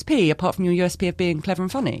with a USP, apart from your USP of being clever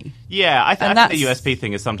and funny. Yeah, I think the USP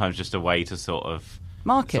thing is sometimes just a way to sort of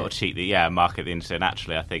cheat market the industry. And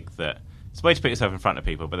actually, I think that it's a way to put yourself in front of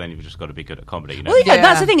people, but then you've just got to be good at comedy. You know? Well,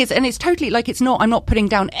 that's the thing. It's totally like, it's not. I'm not putting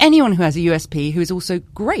down anyone who has a USP who is also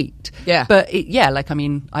great. Yeah. But like, I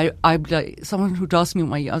mean, I like someone who'd ask me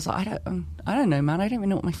what I was like, I don't know, man. I don't even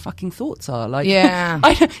know what my fucking thoughts are. Like,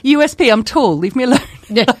 USP. I'm tall. Leave me alone.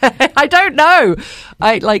 Yeah. I don't know.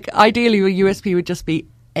 Ideally, your USP would just be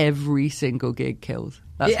every single gig kills.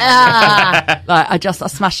 That's like, I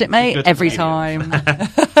smash it, mate, every time.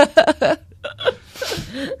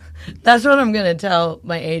 That's what I'm going to tell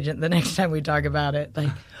my agent the next time we talk about it. Like,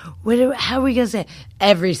 how are we going to say it?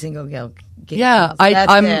 Every single gig? Yeah,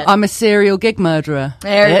 I'm a serial gig murderer.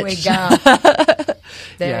 There we go.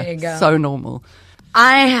 There you go. So normal.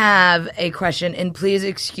 I have a question, and please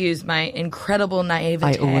excuse my incredible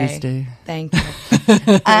naivete. I always do. Thank you.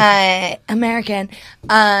 American.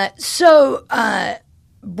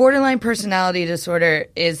 Borderline personality disorder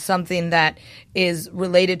is something that is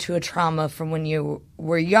related to a trauma from when you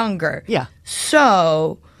were younger. Yeah.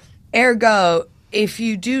 So, ergo, if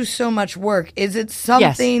you do so much work, is it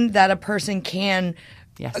something that a person can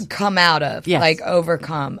come out of, like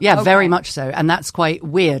overcome? Yeah, okay. Very much so. And that's quite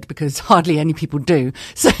weird because hardly any people do.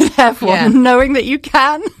 So therefore, knowing that you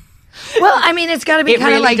can... Well, I mean, it's got to be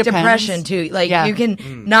kind of like depression too. Like you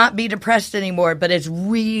can not be depressed anymore, but it's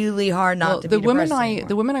really hard not to be depressed anymore.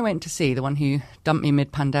 The woman I went to see, the one who dumped me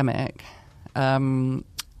mid-pandemic,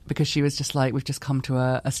 because she was just like, we've just come to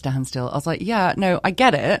a standstill. I was like, yeah, no, I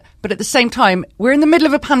get it. But at the same time, we're in the middle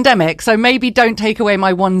of a pandemic, so maybe don't take away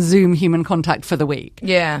my one Zoom human contact for the week.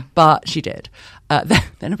 Yeah. But she did.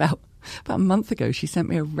 Then about a month ago, she sent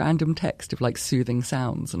me a random text of like soothing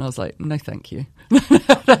sounds. And I was like, no, thank you.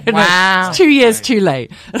 Wow. It's 2 years too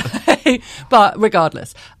late. But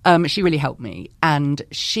regardless, she really helped me. And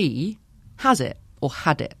she has it, or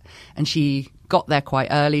had it. And she got there quite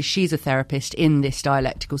early. She's a therapist in this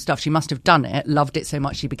dialectical stuff. She must have done it, loved it so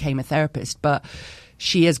much she became a therapist. But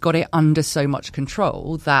she has got it under so much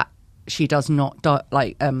control that she does not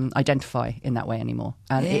identify in that way anymore.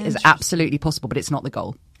 And it is absolutely possible, but it's not the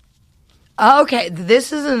goal. Okay,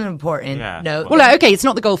 this is an important note. Well, okay, it's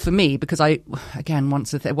not the goal for me because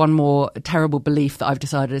one more terrible belief that I've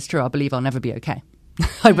decided is true. I believe I'll never be okay.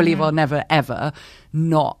 I believe I'll never, ever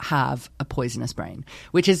not have a poisonous brain,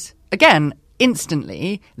 which is, again,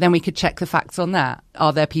 instantly, then we could check the facts on that.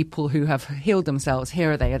 Are there people who have healed themselves?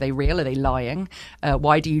 Here are they. Are they real? Are they lying?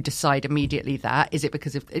 Why do you decide immediately that? Is it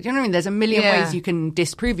because of... You know what I mean? There's a million ways you can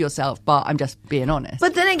disprove yourself, but I'm just being honest.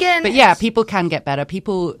 But then again... But yeah, people can get better.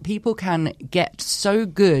 People can get so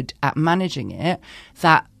good at managing it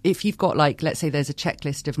that if you've got, like, let's say there's a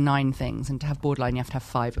checklist of 9 things, and to have borderline, you have to have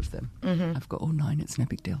 5 of them. Mm-hmm. I've got all 9. It's no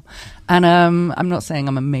big deal. And I'm not saying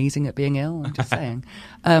I'm amazing at being ill. I'm just saying.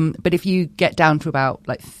 But if you get down to about,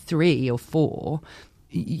 like, 3 or 4...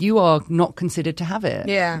 you are not considered to have it.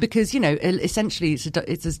 Yeah. Because, you know, essentially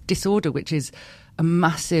it's a disorder which is a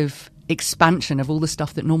massive expansion of all the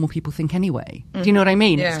stuff that normal people think anyway. Mm-hmm. Do you know what I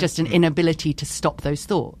mean? Yeah. It's just an inability to stop those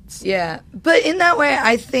thoughts. Yeah. But in that way,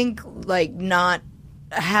 I think, like, not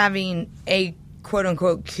having a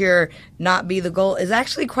quote-unquote cure not be the goal is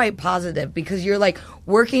actually quite positive because you're, like,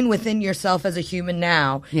 working within yourself as a human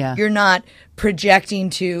now. Yeah. You're not projecting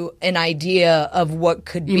to an idea of what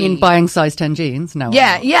could be. You mean buying size 10 jeans? No.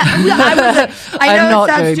 Yeah, yeah. I know it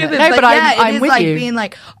sounds stupid, but I'm it is with like you. being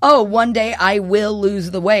like, oh, one day I will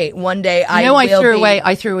lose the weight. One day I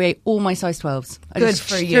threw away all my size 12s. I Good just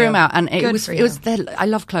for you. threw them out, and it Good was for you. I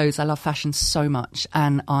love clothes. I love fashion so much,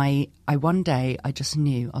 and I one day I just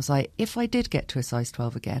knew. I was like, if I did get to a size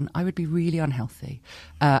 12 again, I would be really unhealthy,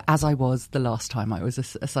 as I was the last time I was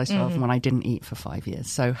a size 12 when I didn't eat for 5 years.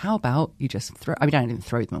 So how about you just throw? I mean, I didn't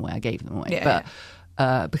throw them away. I gave them away, but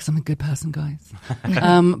because I'm a good person, guys.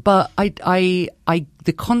 But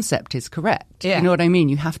the concept is correct. Yeah. You know what I mean?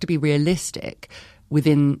 You have to be realistic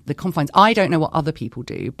within the confines. I don't know what other people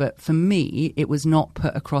do, but for me, it was not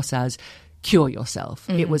put across as cure yourself.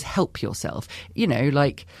 It was help yourself. You know,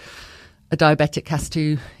 like a diabetic has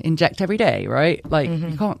to inject every day, right? Like,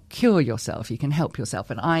 you can't cure yourself, you can help yourself.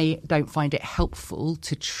 And I don't find it helpful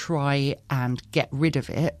to try and get rid of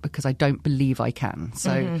it because I don't believe I can.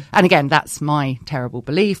 So, and again, that's my terrible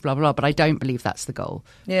belief, blah, blah, blah, but I don't believe that's the goal.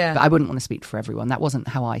 Yeah. But I wouldn't want to speak for everyone. That wasn't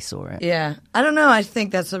how I saw it. Yeah. I don't know. I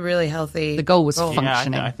think that's a really healthy The goal was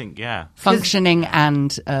functioning. Yeah, I think, yeah. Functioning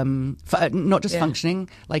and not just functioning,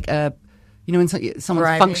 like you know, when someone's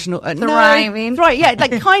Thriving. functional, Thriving. right? Yeah,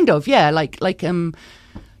 like kind of, yeah, like you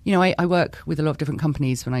know, I work with a lot of different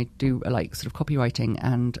companies when I do like sort of copywriting,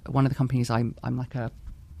 and one of the companies I'm like a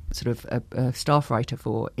sort of a staff writer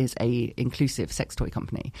for is a inclusive sex toy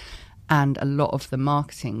company. And a lot of the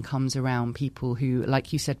marketing comes around people who,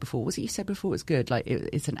 like you said before, was it you said before was good? Like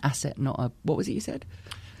it's an asset, not a, what was it you said?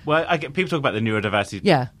 Well, people talk about the neurodiversity.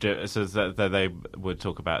 Yeah. So that they would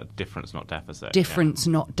talk about difference, not deficit. Difference,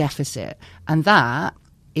 not deficit. And that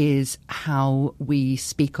is how we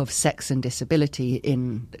speak of sex and disability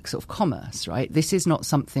in sort of commerce, right? This is not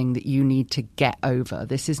something that you need to get over.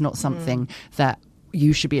 This is not something that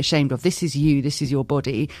you should be ashamed of. This is you, this is your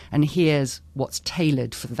body, and here's what's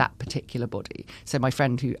tailored for that particular body. So my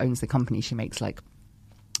friend who owns the company, she makes like,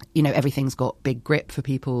 you know, everything's got big grip for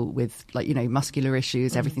people with like, you know, muscular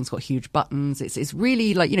issues. Everything's got huge buttons. It's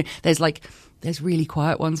really like, you know, there's really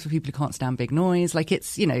quiet ones for people who can't stand big noise. Like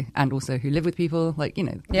it's, you know, and also who live with people, like, you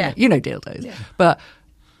know, dildos. Yeah. But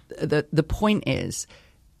the point is,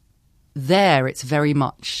 there it's very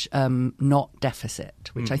much not deficit,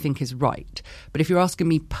 which I think is right. But if you're asking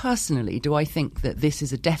me personally, do I think that this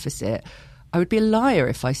is a deficit? I would be a liar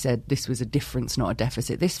if I said this was a difference, not a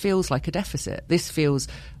deficit. This feels like a deficit. This feels,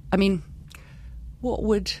 I mean, what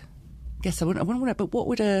would a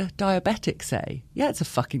diabetic say? Yeah, it's a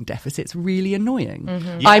fucking deficit. It's really annoying.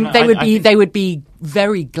 They would be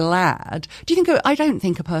very glad. Do you think? I don't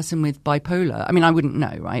think a person with bipolar. I mean, I wouldn't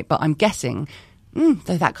know, right? But I'm guessing.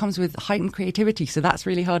 Though that comes with heightened creativity, so that's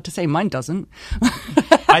really hard to say. Mine doesn't.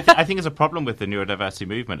 I think there's a problem with the neurodiversity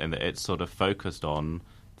movement in that it's sort of focused on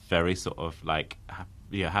very sort of like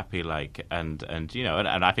happy, like and you know,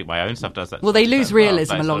 and I think my own stuff does that. Well, they lose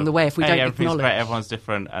realism like, along the way if we don't acknowledge. Great, everyone's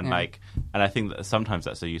different, and and I think that sometimes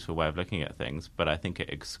that's a useful way of looking at things, but I think it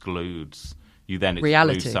excludes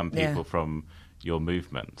reality. Some people from your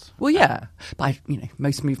movement. Well, yeah, but you know,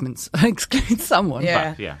 most movements exclude someone.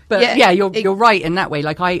 Yeah. But you're right in that way.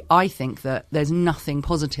 Like I think that there's nothing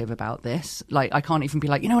positive about this. Like I can't even be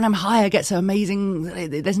like, you know, when I'm high, I get so amazing.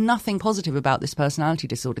 There's nothing positive about this personality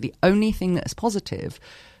disorder. The only thing that's positive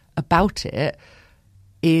about it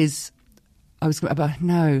is I'm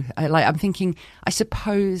thinking. I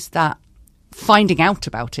suppose that finding out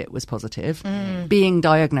about it was positive, being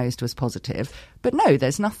diagnosed was positive, but no,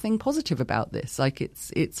 there's nothing positive about this. Like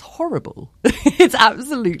it's horrible. It's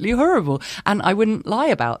absolutely horrible, and I wouldn't lie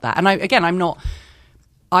about that. And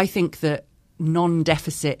I think that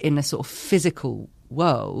non-deficit in a sort of physical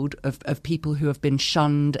world of people who have been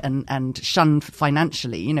shunned and shunned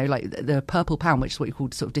financially, you know, like the purple pound, which is what you call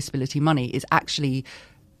sort of disability money, is actually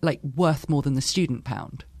like worth more than the student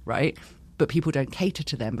pound, right? But people don't cater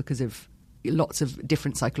to them because of lots of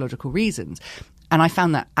different psychological reasons. And I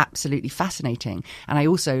found that absolutely fascinating. And I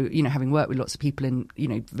also, you know, having worked with lots of people in, you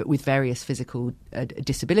know, with various physical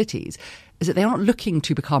disabilities, is that they're not looking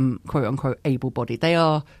to become quote unquote able-bodied. They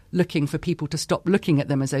are looking for people to stop looking at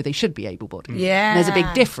them as though they should be able-bodied. Yeah. And there's a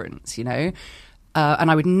big difference, you know.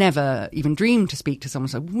 And I would never even dream to speak to someone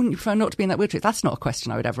and say, wouldn't you prefer not to be in that wheelchair? That's not a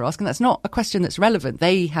question I would ever ask. And that's not a question that's relevant.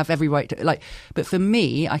 They have every right to, like, but for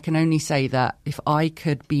me, I can only say that if I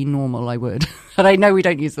could be normal, I would. And I know we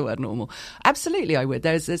don't use the word normal. Absolutely, I would.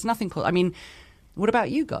 There's nothing, I mean, what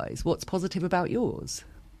about you guys? What's positive about yours?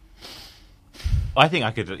 I think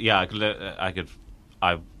I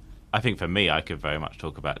think for me, I could very much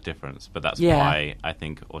talk about difference, but that's why I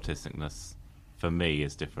think autisticness for me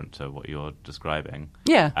is different to what you're describing.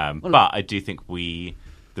 Yeah. But I do think the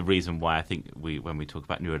reason why I think when we talk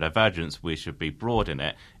about neurodivergence, we should be broad in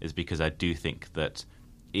it is because I do think that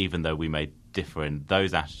even though we may differ in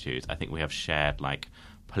those attitudes, I think we have shared like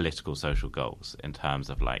political social goals in terms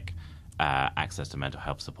of like access to mental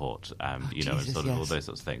health support, you know, and sort of all those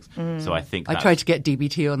sorts of things. So I think I tried to get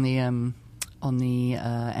DBT on the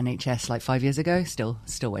NHS like 5 years ago, still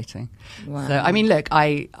waiting. Wow. So I mean, look,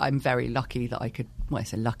 I'm very lucky that I could. Well, I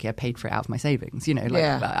say lucky, I paid for it out of my savings. You know, like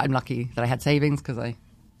I'm lucky that I had savings because I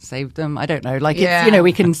saved them. I don't know, like it's, you know,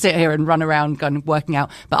 we can sit here and run around kind of working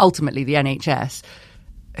out, but ultimately the NHS,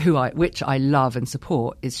 which I love and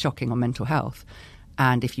support, is shocking on mental health.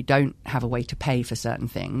 And if you don't have a way to pay for certain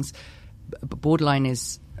things, borderline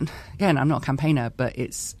is. Again, I'm not a campaigner, but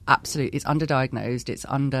it's underdiagnosed. It's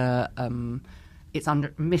it's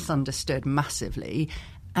misunderstood massively,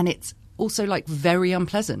 and it's also like very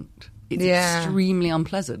unpleasant. It's extremely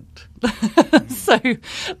unpleasant. So,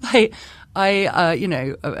 like,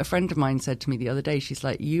 a friend of mine said to me the other day, she's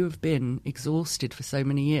like, you have been exhausted for so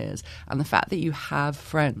many years, and the fact that you have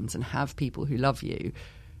friends and have people who love you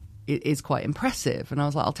is quite impressive. And I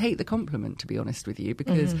was like, I'll take the compliment, to be honest with you,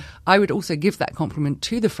 because I would also give that compliment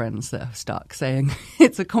to the friends that have stuck, saying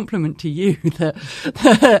it's a compliment to you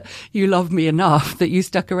that you love me enough that you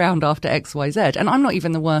stuck around after XYZ. And I'm not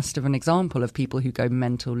even the worst of an example of people who go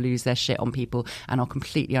mental, lose their shit on people and are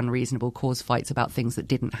completely unreasonable, cause fights about things that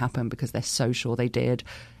didn't happen because they're so sure they did.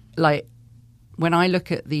 Like, when I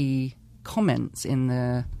look at the comments in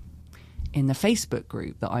the Facebook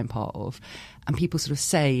group that I'm part of, and people sort of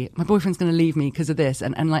say, my boyfriend's going to leave me because of this.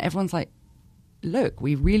 And like, everyone's like, look,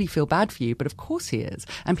 we really feel bad for you, but of course he is.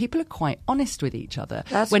 And people are quite honest with each other.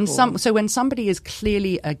 That's cool. So when somebody is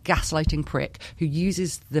clearly a gaslighting prick who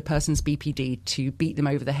uses the person's BPD to beat them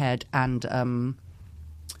over the head and to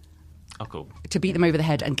beat them over the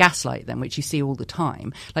head and gaslight them, which you see all the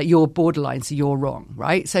time, like, you're borderline, so you're wrong,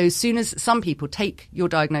 right? So as soon as some people take your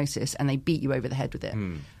diagnosis and they beat you over the head with it,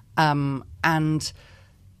 and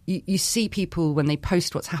you see people when they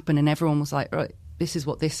post what's happened, and everyone was like, right, this is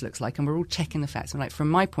what this looks like, and we're all checking the facts. I'm like, from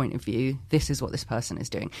my point of view, this is what this person is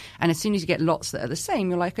doing. And as soon as you get lots that are the same,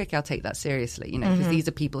 you're like, okay, I'll take that seriously, because these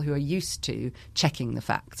are people who are used to checking the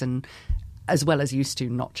facts, and as well as used to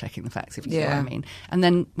not checking the facts, if you see what I mean. And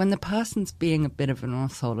then when the person's being a bit of an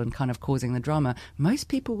asshole and kind of causing the drama, most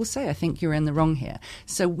people will say, I think you're in the wrong here.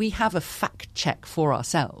 So we have a fact check for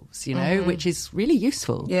ourselves, which is really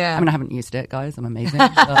useful. Yeah. I mean, I haven't used it, guys. I'm amazing.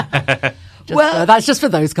 That's just for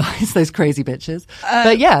those guys, those crazy bitches.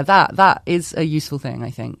 But yeah, that is a useful thing, I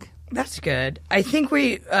think. That's good. I think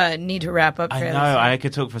we need to wrap up. I know. I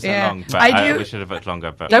could talk for so long, but we should have booked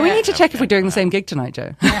longer. But we need to check if we're doing the same gig tonight,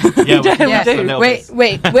 Joe. We do. Wait.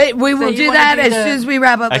 We will do that as soon as we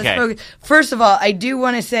wrap up. Okay. First of all, I do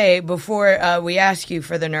want to say, before we ask you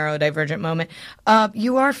for the neurodivergent moment,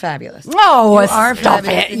 you are fabulous. Oh, you are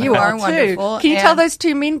fabulous. You are wonderful. Can you tell those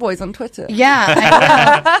two mean boys on Twitter?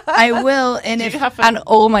 Yeah, I will. And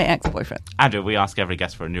all my ex-boyfriends. Andrew, we ask every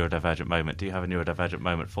guest for a neurodivergent moment. Do you have a neurodivergent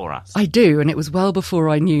moment for us? I do, and it was well before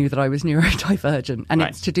I knew that I was neurodivergent, and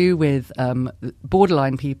it's to do with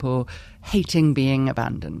borderline people hating being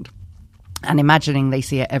abandoned and imagining they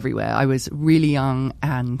see it everywhere. I was really young,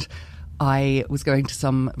 and I was going to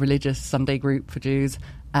some religious Sunday group for Jews,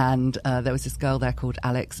 and there was this girl there called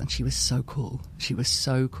Alex, and she was so cool. She was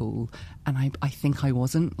so cool, and I think I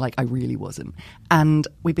wasn't. Like, I really wasn't. And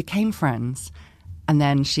we became friends, and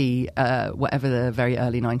then she, whatever the very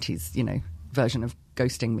early 90s, version of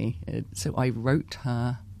ghosting me. So I wrote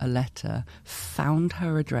her a letter, found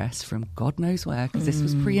her address from God knows where, because this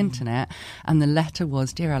was pre-internet, and the letter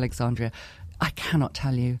was, Dear Alexandria, I cannot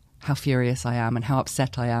tell you how furious I am and how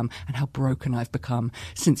upset I am and how broken I've become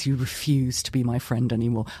since you refuse to be my friend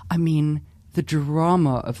anymore. I mean, the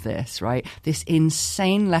drama of this, right? This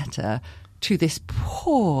insane letter to this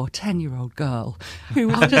poor 10-year-old girl who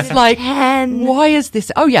was just like, why is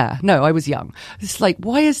this? Oh, yeah. No, I was young. It's like,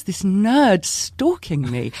 why is this nerd stalking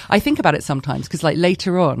me? I think about it sometimes because, like,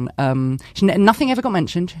 later on, nothing ever got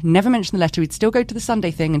mentioned, never mentioned the letter. We'd still go to the Sunday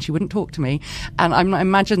thing and she wouldn't talk to me. And I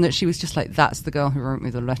imagine that she was just like, that's the girl who wrote me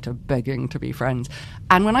the letter begging to be friends.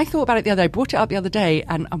 And when I thought about it the other day, I brought it up the other day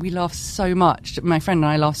and we laughed so much. My friend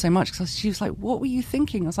and I laughed so much because she was like, what were you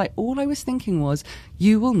thinking? I was like, all I was thinking was,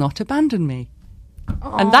 you will not abandon me.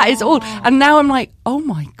 Aww. And that is all. And now I'm like, oh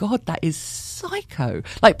my God, that is psycho.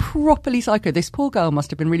 Like, properly psycho. This poor girl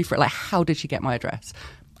must have been really like, how did she get my address?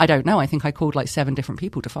 I don't know. I think I called like 7 different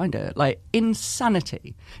people to find her. Like,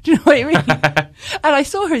 insanity. Do you know what I mean? And I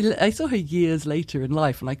saw her years later in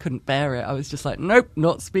life and I couldn't bear it. I was just like, nope,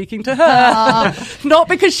 not speaking to her. Not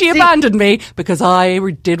because she abandoned me, because I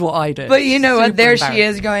did what I did. But you know what? There she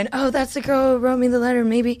is going, oh, that's the girl who wrote me the letter.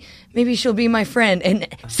 Maybe she'll be my friend. And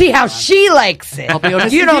see how she likes it. I'll be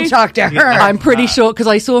honest you don't talk to her. I'm pretty sure, because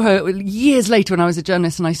I saw her years later when I was a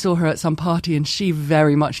journalist and I saw her at some party and she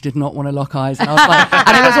very much did not want to lock eyes. And I was like,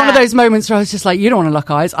 and it was one of those moments where I was just like, you don't want to lock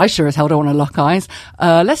eyes. I sure as hell don't want to lock eyes.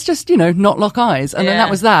 Let's just, not lock eyes. And then that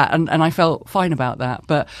was that. And I felt fine about that.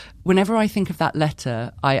 But whenever I think of that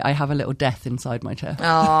letter, I have a little death inside my chest.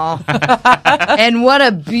 Oh, and what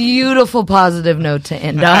a beautiful positive note to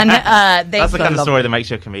end on. That's the kind of story that makes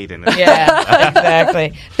you a comedian. Yeah,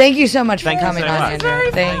 exactly. Thank you so much for coming on,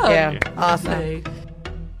 Andrea. Thank you. Awesome.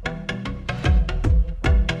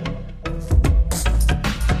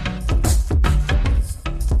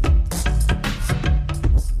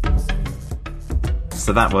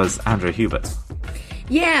 So that was Andrea Hubert.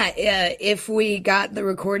 Yeah, if we got the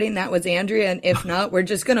recording, that was Andrea, and if not, we're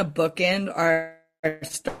just going to bookend our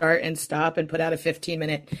start and stop and put out a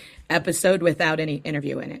 15-minute episode without any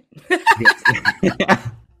interview in it.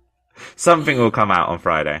 Something will come out on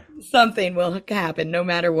Friday. Something will happen, no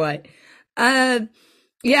matter what. Yeah,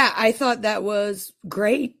 I thought that was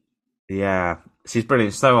great. Yeah, she's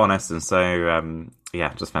brilliant, so honest, and so,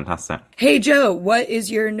 just fantastic. Hey, Joe, what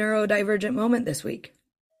is your neurodivergent moment this week?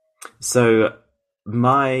 So,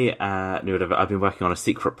 my I've been working on a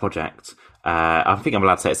secret project. I think I'm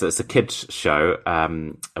allowed to say it's a kids show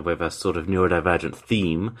with a sort of neurodivergent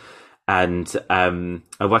theme, and I'm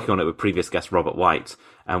working on it with previous guest Robert White,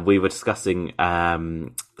 and we were discussing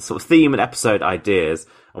sort of theme and episode ideas.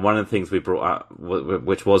 And one of the things we brought up,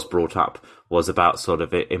 which was brought up, was about sort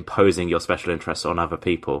of imposing your special interests on other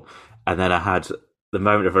people. And then I had the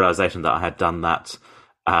moment of realization that I had done that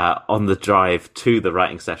on the drive to the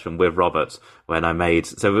writing session with Robert, when I made...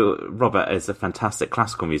 So Robert is a fantastic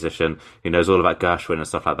classical musician who knows all about Gershwin and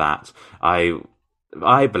stuff like that.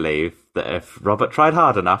 I believe that if Robert tried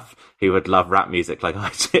hard enough, he would love rap music like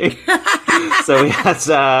I do. So we had,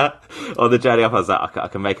 on the journey up, I was like, I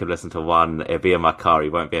can make him listen to one. It'll be in my car. He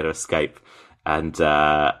won't be able to escape. And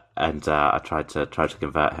I tried to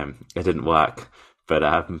convert him. It didn't work, but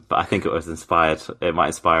I think it was inspired. It might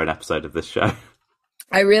inspire an episode of this show.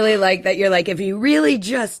 I really like that. You're like, if he really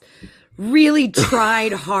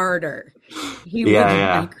tried harder, he would.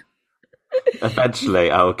 Yeah.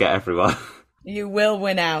 Eventually, I will get everyone. You will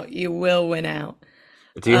win out.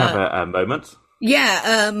 Do you have a moment?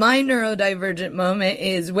 Yeah, my neurodivergent moment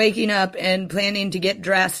is waking up and planning to get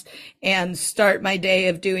dressed and start my day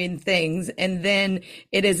of doing things. And then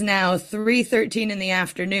it is now 3:13 in the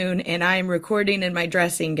afternoon and I'm recording in my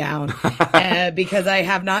dressing gown because I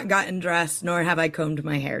have not gotten dressed, nor have I combed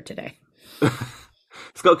my hair today.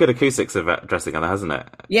 It's got good acoustics of dressing gown, hasn't it?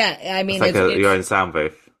 Yeah, I mean, it's like your own sound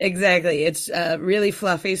booth. Exactly. It's really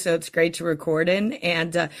fluffy, so it's great to record in.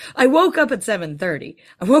 And I woke up at 7:30.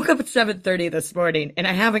 I woke up at 7:30 this morning, and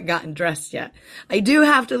I haven't gotten dressed yet. I do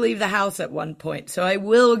have to leave the house at one point, so I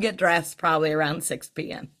will get dressed probably around 6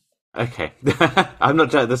 p.m. Okay. I'm not.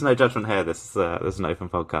 There's no judgment here. This is an open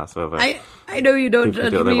podcast. I know you don't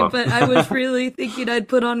judge me, but I was really thinking I'd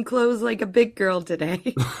put on clothes like a big girl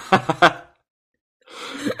today.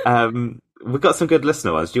 We've got some good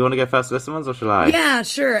listener ones. Do you want to go first, listener ones, or shall I? Yeah,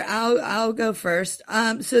 sure. I'll go first.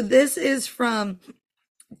 So this is from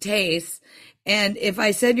Tace, and if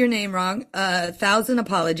I said your name wrong, 1,000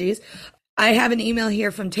 apologies. I have an email here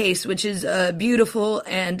from Tace, which is beautiful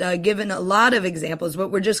and given a lot of examples, but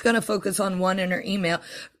we're just going to focus on one in her email,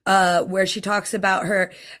 where she talks about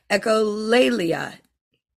her echolalia.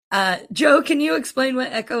 Joe, can you explain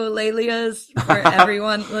what echolalia is for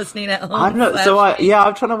everyone listening at home? I'm not.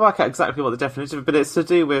 I'm trying to work out exactly what the definition is, but it's to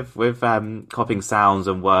do with copying sounds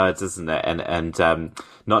and words, isn't it? And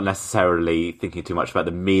not necessarily thinking too much about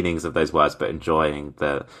the meanings of those words, but enjoying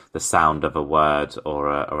the sound of a word or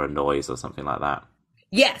a noise or something like that.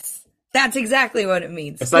 Yes, that's exactly what it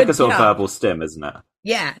means. It's like a sort of verbal stim, isn't it?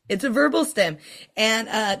 Yeah, it's a verbal stem. And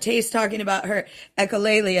Tace, talking about her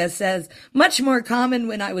echolalia, says, much more common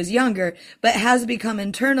when I was younger, but has become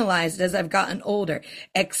internalized as I've gotten older,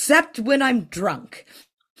 except when I'm drunk.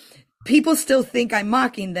 People still think I'm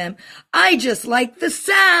mocking them. I just like the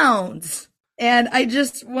sounds. And I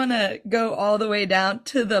just want to go all the way down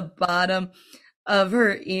to the bottom of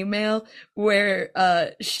her email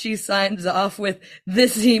where she signs off with,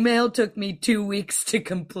 this email took me 2 weeks to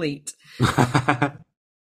complete.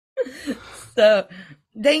 So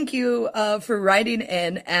thank you for writing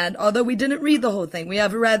in, and although we didn't read the whole thing, we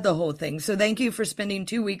have read the whole thing, so thank you for spending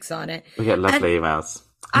 2 weeks on it. We get lovely emails.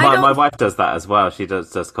 My wife does that as well. She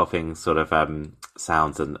does copying sort of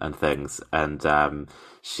sounds and things, and I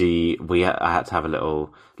had to have a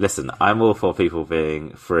little listen. I'm all for people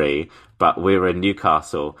being free, but we were in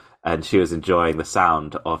Newcastle and she was enjoying the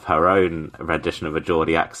sound of her own rendition of a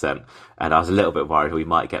Geordie accent, and I was a little bit worried we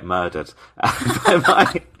might get murdered by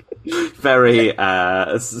my very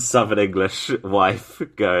Southern English wife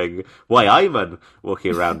going, "Why, Iman,"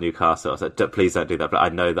 walking around Newcastle. I said, please don't do that. But I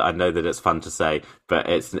know that it's fun to say, but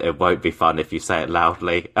it won't be fun if you say it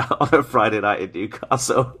loudly on a Friday night in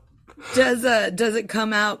Newcastle. Does it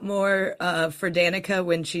come out more for Danica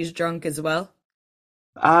when she's drunk as well?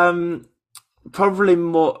 Probably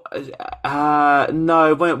more.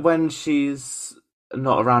 No, when she's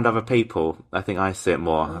not around other people, I think I see it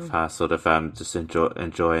more of her sort of just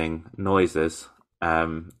enjoying noises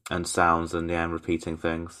and sounds and repeating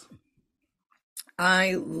things.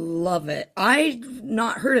 I love it. I've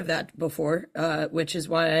not heard of that before, which is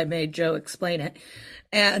why I made Joe explain it.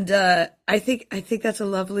 And I think that's a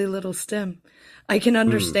lovely little stem. I can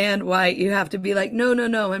understand why you have to be like, no,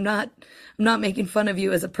 I'm not making fun of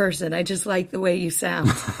you as a person. I just like the way you sound.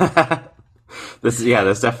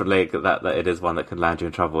 There's definitely that it is one that can land you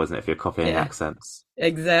in trouble, isn't it, if you're copying accents?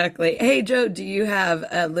 Exactly. Hey, Joe, do you have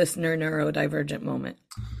a listener neurodivergent moment?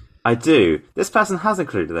 I do. This person has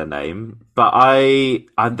included their name, but they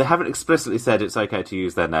haven't explicitly said it's okay to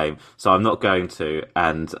use their name, so I'm not going to.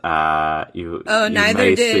 And you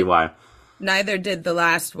may see why. Neither did the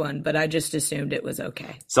last one, but I just assumed it was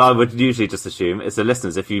okay. So I would usually just assume it's the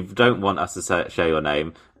listeners. If you don't want us to share your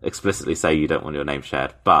name, explicitly say you don't want your name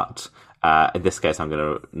shared. But in this case, I'm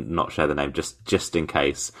going to not share the name just in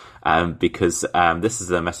case, because this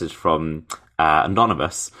is a message from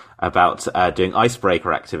Anonymous about doing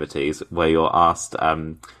icebreaker activities where you're asked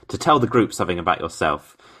to tell the group something about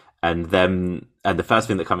yourself, and the first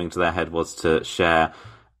thing that came into their head was to share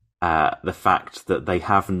the fact that they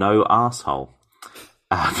have no arsehole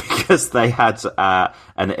because they had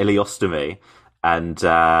an ileostomy and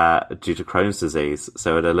due to Crohn's disease.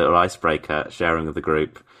 So in a little icebreaker sharing with the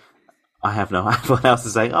group, I have no one else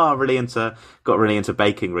is saying, got really into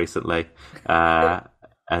baking recently.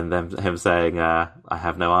 And then him saying, I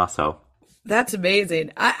have no arsehole. That's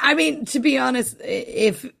amazing. I mean, to be honest,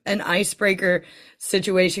 if an icebreaker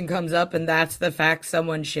situation comes up and that's the fact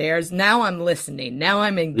someone shares, now I'm listening. Now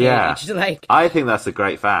I'm engaged. Yeah. I think that's a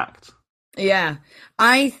great fact. Yeah.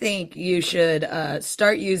 I think you should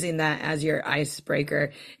start using that as your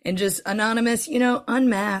icebreaker and just anonymous,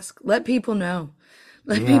 unmask. Let people know.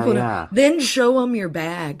 Let people know. Then show them your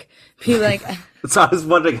bag. Be like... So I was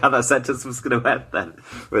wondering how that sentence was going to end then.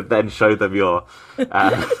 But then show them your...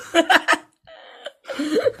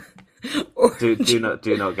 do not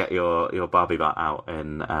get your Barbie butt out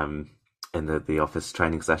in the office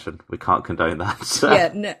training session. We can't condone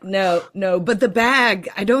that. No. But the bag,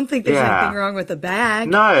 I don't think there's anything wrong with the bag.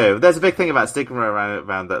 No, there's a big thing about stigma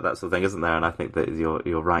around that sort of thing, isn't there? And I think that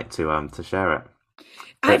you're right to share it.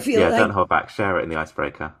 But, I feel like, don't hold back. Share it in the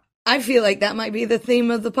icebreaker. I feel like that might be the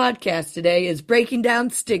theme of the podcast today: is breaking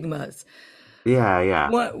down stigmas.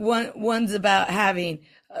 Yeah. One's about having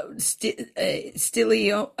oh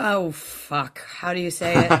fuck, how do you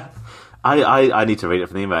say it? I need to read it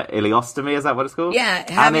from the email. Ileostomy, is that what it's called?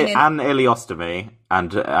 Yeah, having an ileostomy,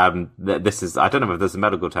 and this is, I don't know if there's a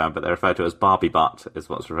medical term, but they refer to it as Barbie butt is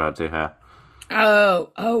what's referred to here.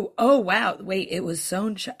 Oh, wow. Wait, it was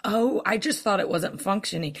sewn I just thought it wasn't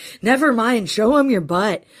functioning. Never mind. Show them your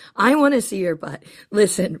butt. I want to see your butt.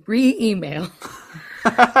 Listen, re-email.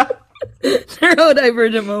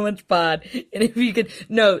 Neurodivergent Moments Pod. And if you could,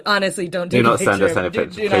 no, honestly, don't take a picture. Do not send us any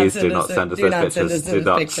pictures. Please do not send us those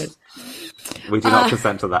pictures. We do not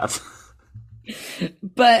consent to that.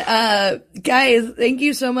 But, guys, thank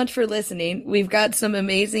you so much for listening. We've got some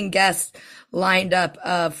amazing guests lined up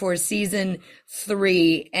for season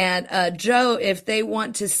 3. And Joe, if they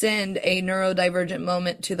want to send a neurodivergent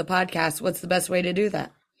moment to the podcast, what's the best way to do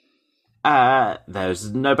that?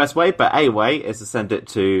 There's no best way, but a way is to send it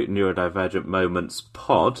to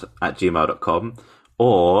neurodivergentmomentspod@gmail.com,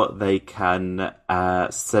 or they can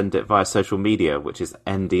send it via social media, which is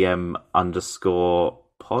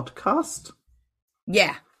NDM_podcast.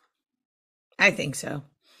 Yeah, I think so.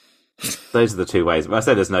 Those are the two ways. I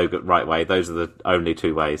say there's no right way. Those are the only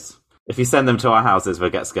two ways. If you send them to our houses,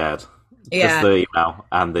 we'll get scared. Yeah. Just the email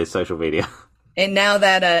and the social media. And now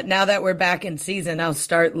that we're back in season, I'll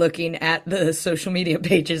start looking at the social media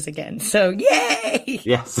pages again. So yay!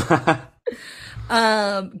 Yes.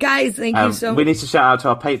 Guys, thank you so much. We need to shout out to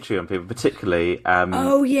our Patreon people, particularly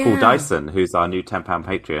Paul Dyson, who's our new £10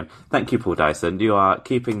 Patreon. Thank you, Paul Dyson. You are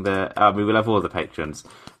keeping we love all the patrons,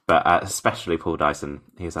 but especially Paul Dyson.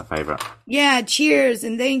 He's our favourite. Yeah, cheers,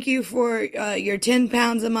 and thank you for your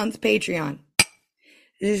 £10 a month Patreon.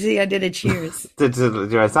 You see, I did a cheers.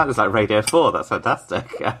 That sounds like Radio 4. That's fantastic.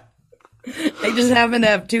 I just happen to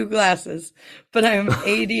have 2 glasses, but I'm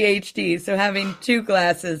ADHD, so having 2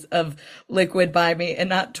 glasses of liquid by me and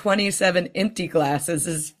not 27 empty glasses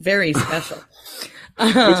is very special.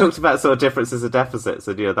 We talked about sort of differences and deficits,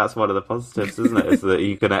 and that's one of the positives, isn't it? Is that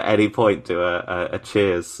you can at any point do a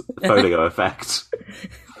cheers folio effect.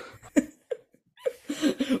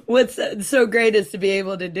 What's so great is to be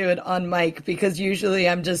able to do it on mic, because usually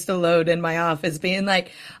I'm just alone in my office being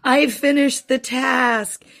like, I finished the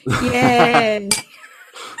task. Yay.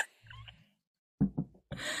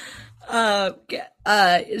 I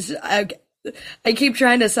keep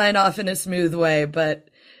trying to sign off in a smooth way, but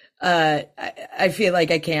I feel like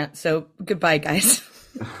I can't. So goodbye, guys.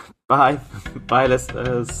 Bye. Bye,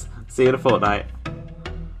 listeners. See you in a fortnight.